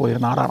കയറിപ്പോയ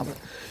നാടാണത്.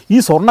 ഈ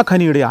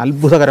സ്വർണ്ണഖനിയുടെ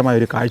അത്ഭുതകരമായ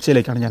ഒരു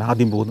കാഴ്ചയിലേക്കാണ് ഞാൻ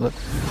ആദ്യം പോകുന്നത്.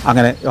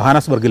 അങ്ങനെ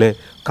യോഹാനസ്ബർഗിലെ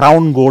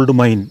ക്രൗൺ ഗോൾഡ്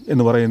മൈൻ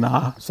എന്ന് പറയുന്ന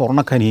ആ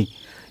സ്വർണ്ണഖനി,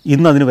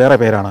 ഇന്നതിന് വേറെ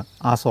പേരാണ്.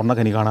 ആ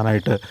സ്വർണ്ണഖനി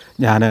കാണാനായിട്ട്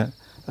ഞാൻ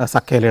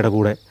സക്കേലയുടെ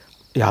കൂടെ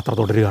യാത്ര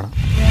തുടരുകയാണ്.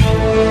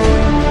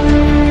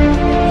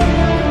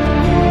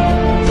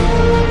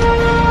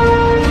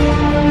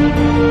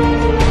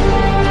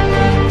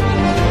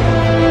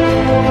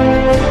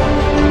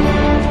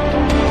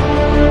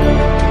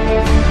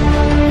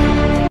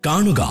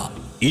 കാണുക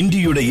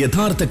ഇന്ത്യയുടെ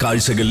യഥാർത്ഥ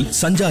കാഴ്ചകൾ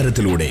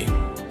സഞ്ചാരത്തിലൂടെ.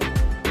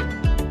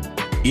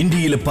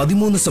 ഇന്ത്യയിലെ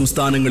 13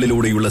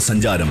 സംസ്ഥാനങ്ങളിലൂടെയുള്ള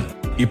സഞ്ചാരം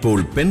ഇപ്പോൾ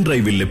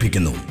പെൻഡ്രൈവിൽ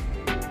ലഭിക്കുന്നു.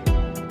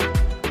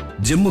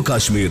 ജമ്മു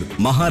കാശ്മീർ,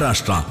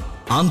 മഹാരാഷ്ട്ര,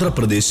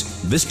 ആന്ധ്രാപ്രദേശ്,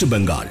 വെസ്റ്റ്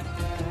ബംഗാൾ,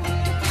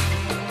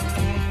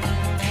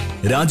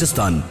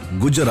 രാജസ്ഥാൻ,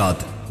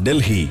 ഗുജറാത്ത്,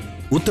 ഡൽഹി,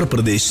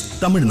 ഉത്തർപ്രദേശ്,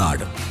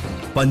 തമിഴ്നാട്,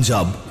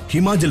 പഞ്ചാബ്,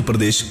 ഹിമാചൽ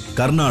പ്രദേശ്,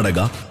 കർണാടക,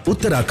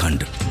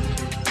 ഉത്തരാഖണ്ഡ്.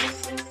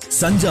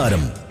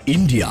 സഞ്ചാരം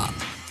ഇന്ത്യ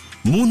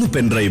 3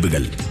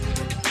 പെൻഡ്രൈവുകൾ.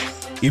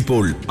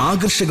 ഇപ്പോൾ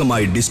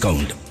ആകർഷകമായ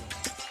ഡിസ്കൗണ്ട്.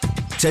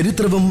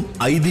 ചരിത്രവും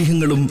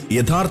ഐതിഹ്യങ്ങളും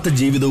യഥാർത്ഥ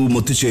ജീവിതവും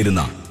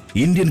ഒത്തുചേരുന്ന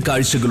ഇന്ത്യൻ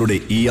കാഴ്ചകളുടെ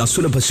ഈ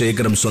അസുലഭ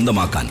ശേഖരം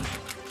സ്വന്തമാക്കാൻ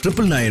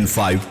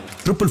 9995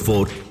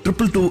 444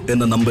 222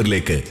 എന്ന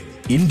നമ്പറിലേക്ക്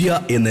ഇന്ത്യ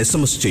എന്ന്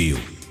SMS ചെയ്യൂ.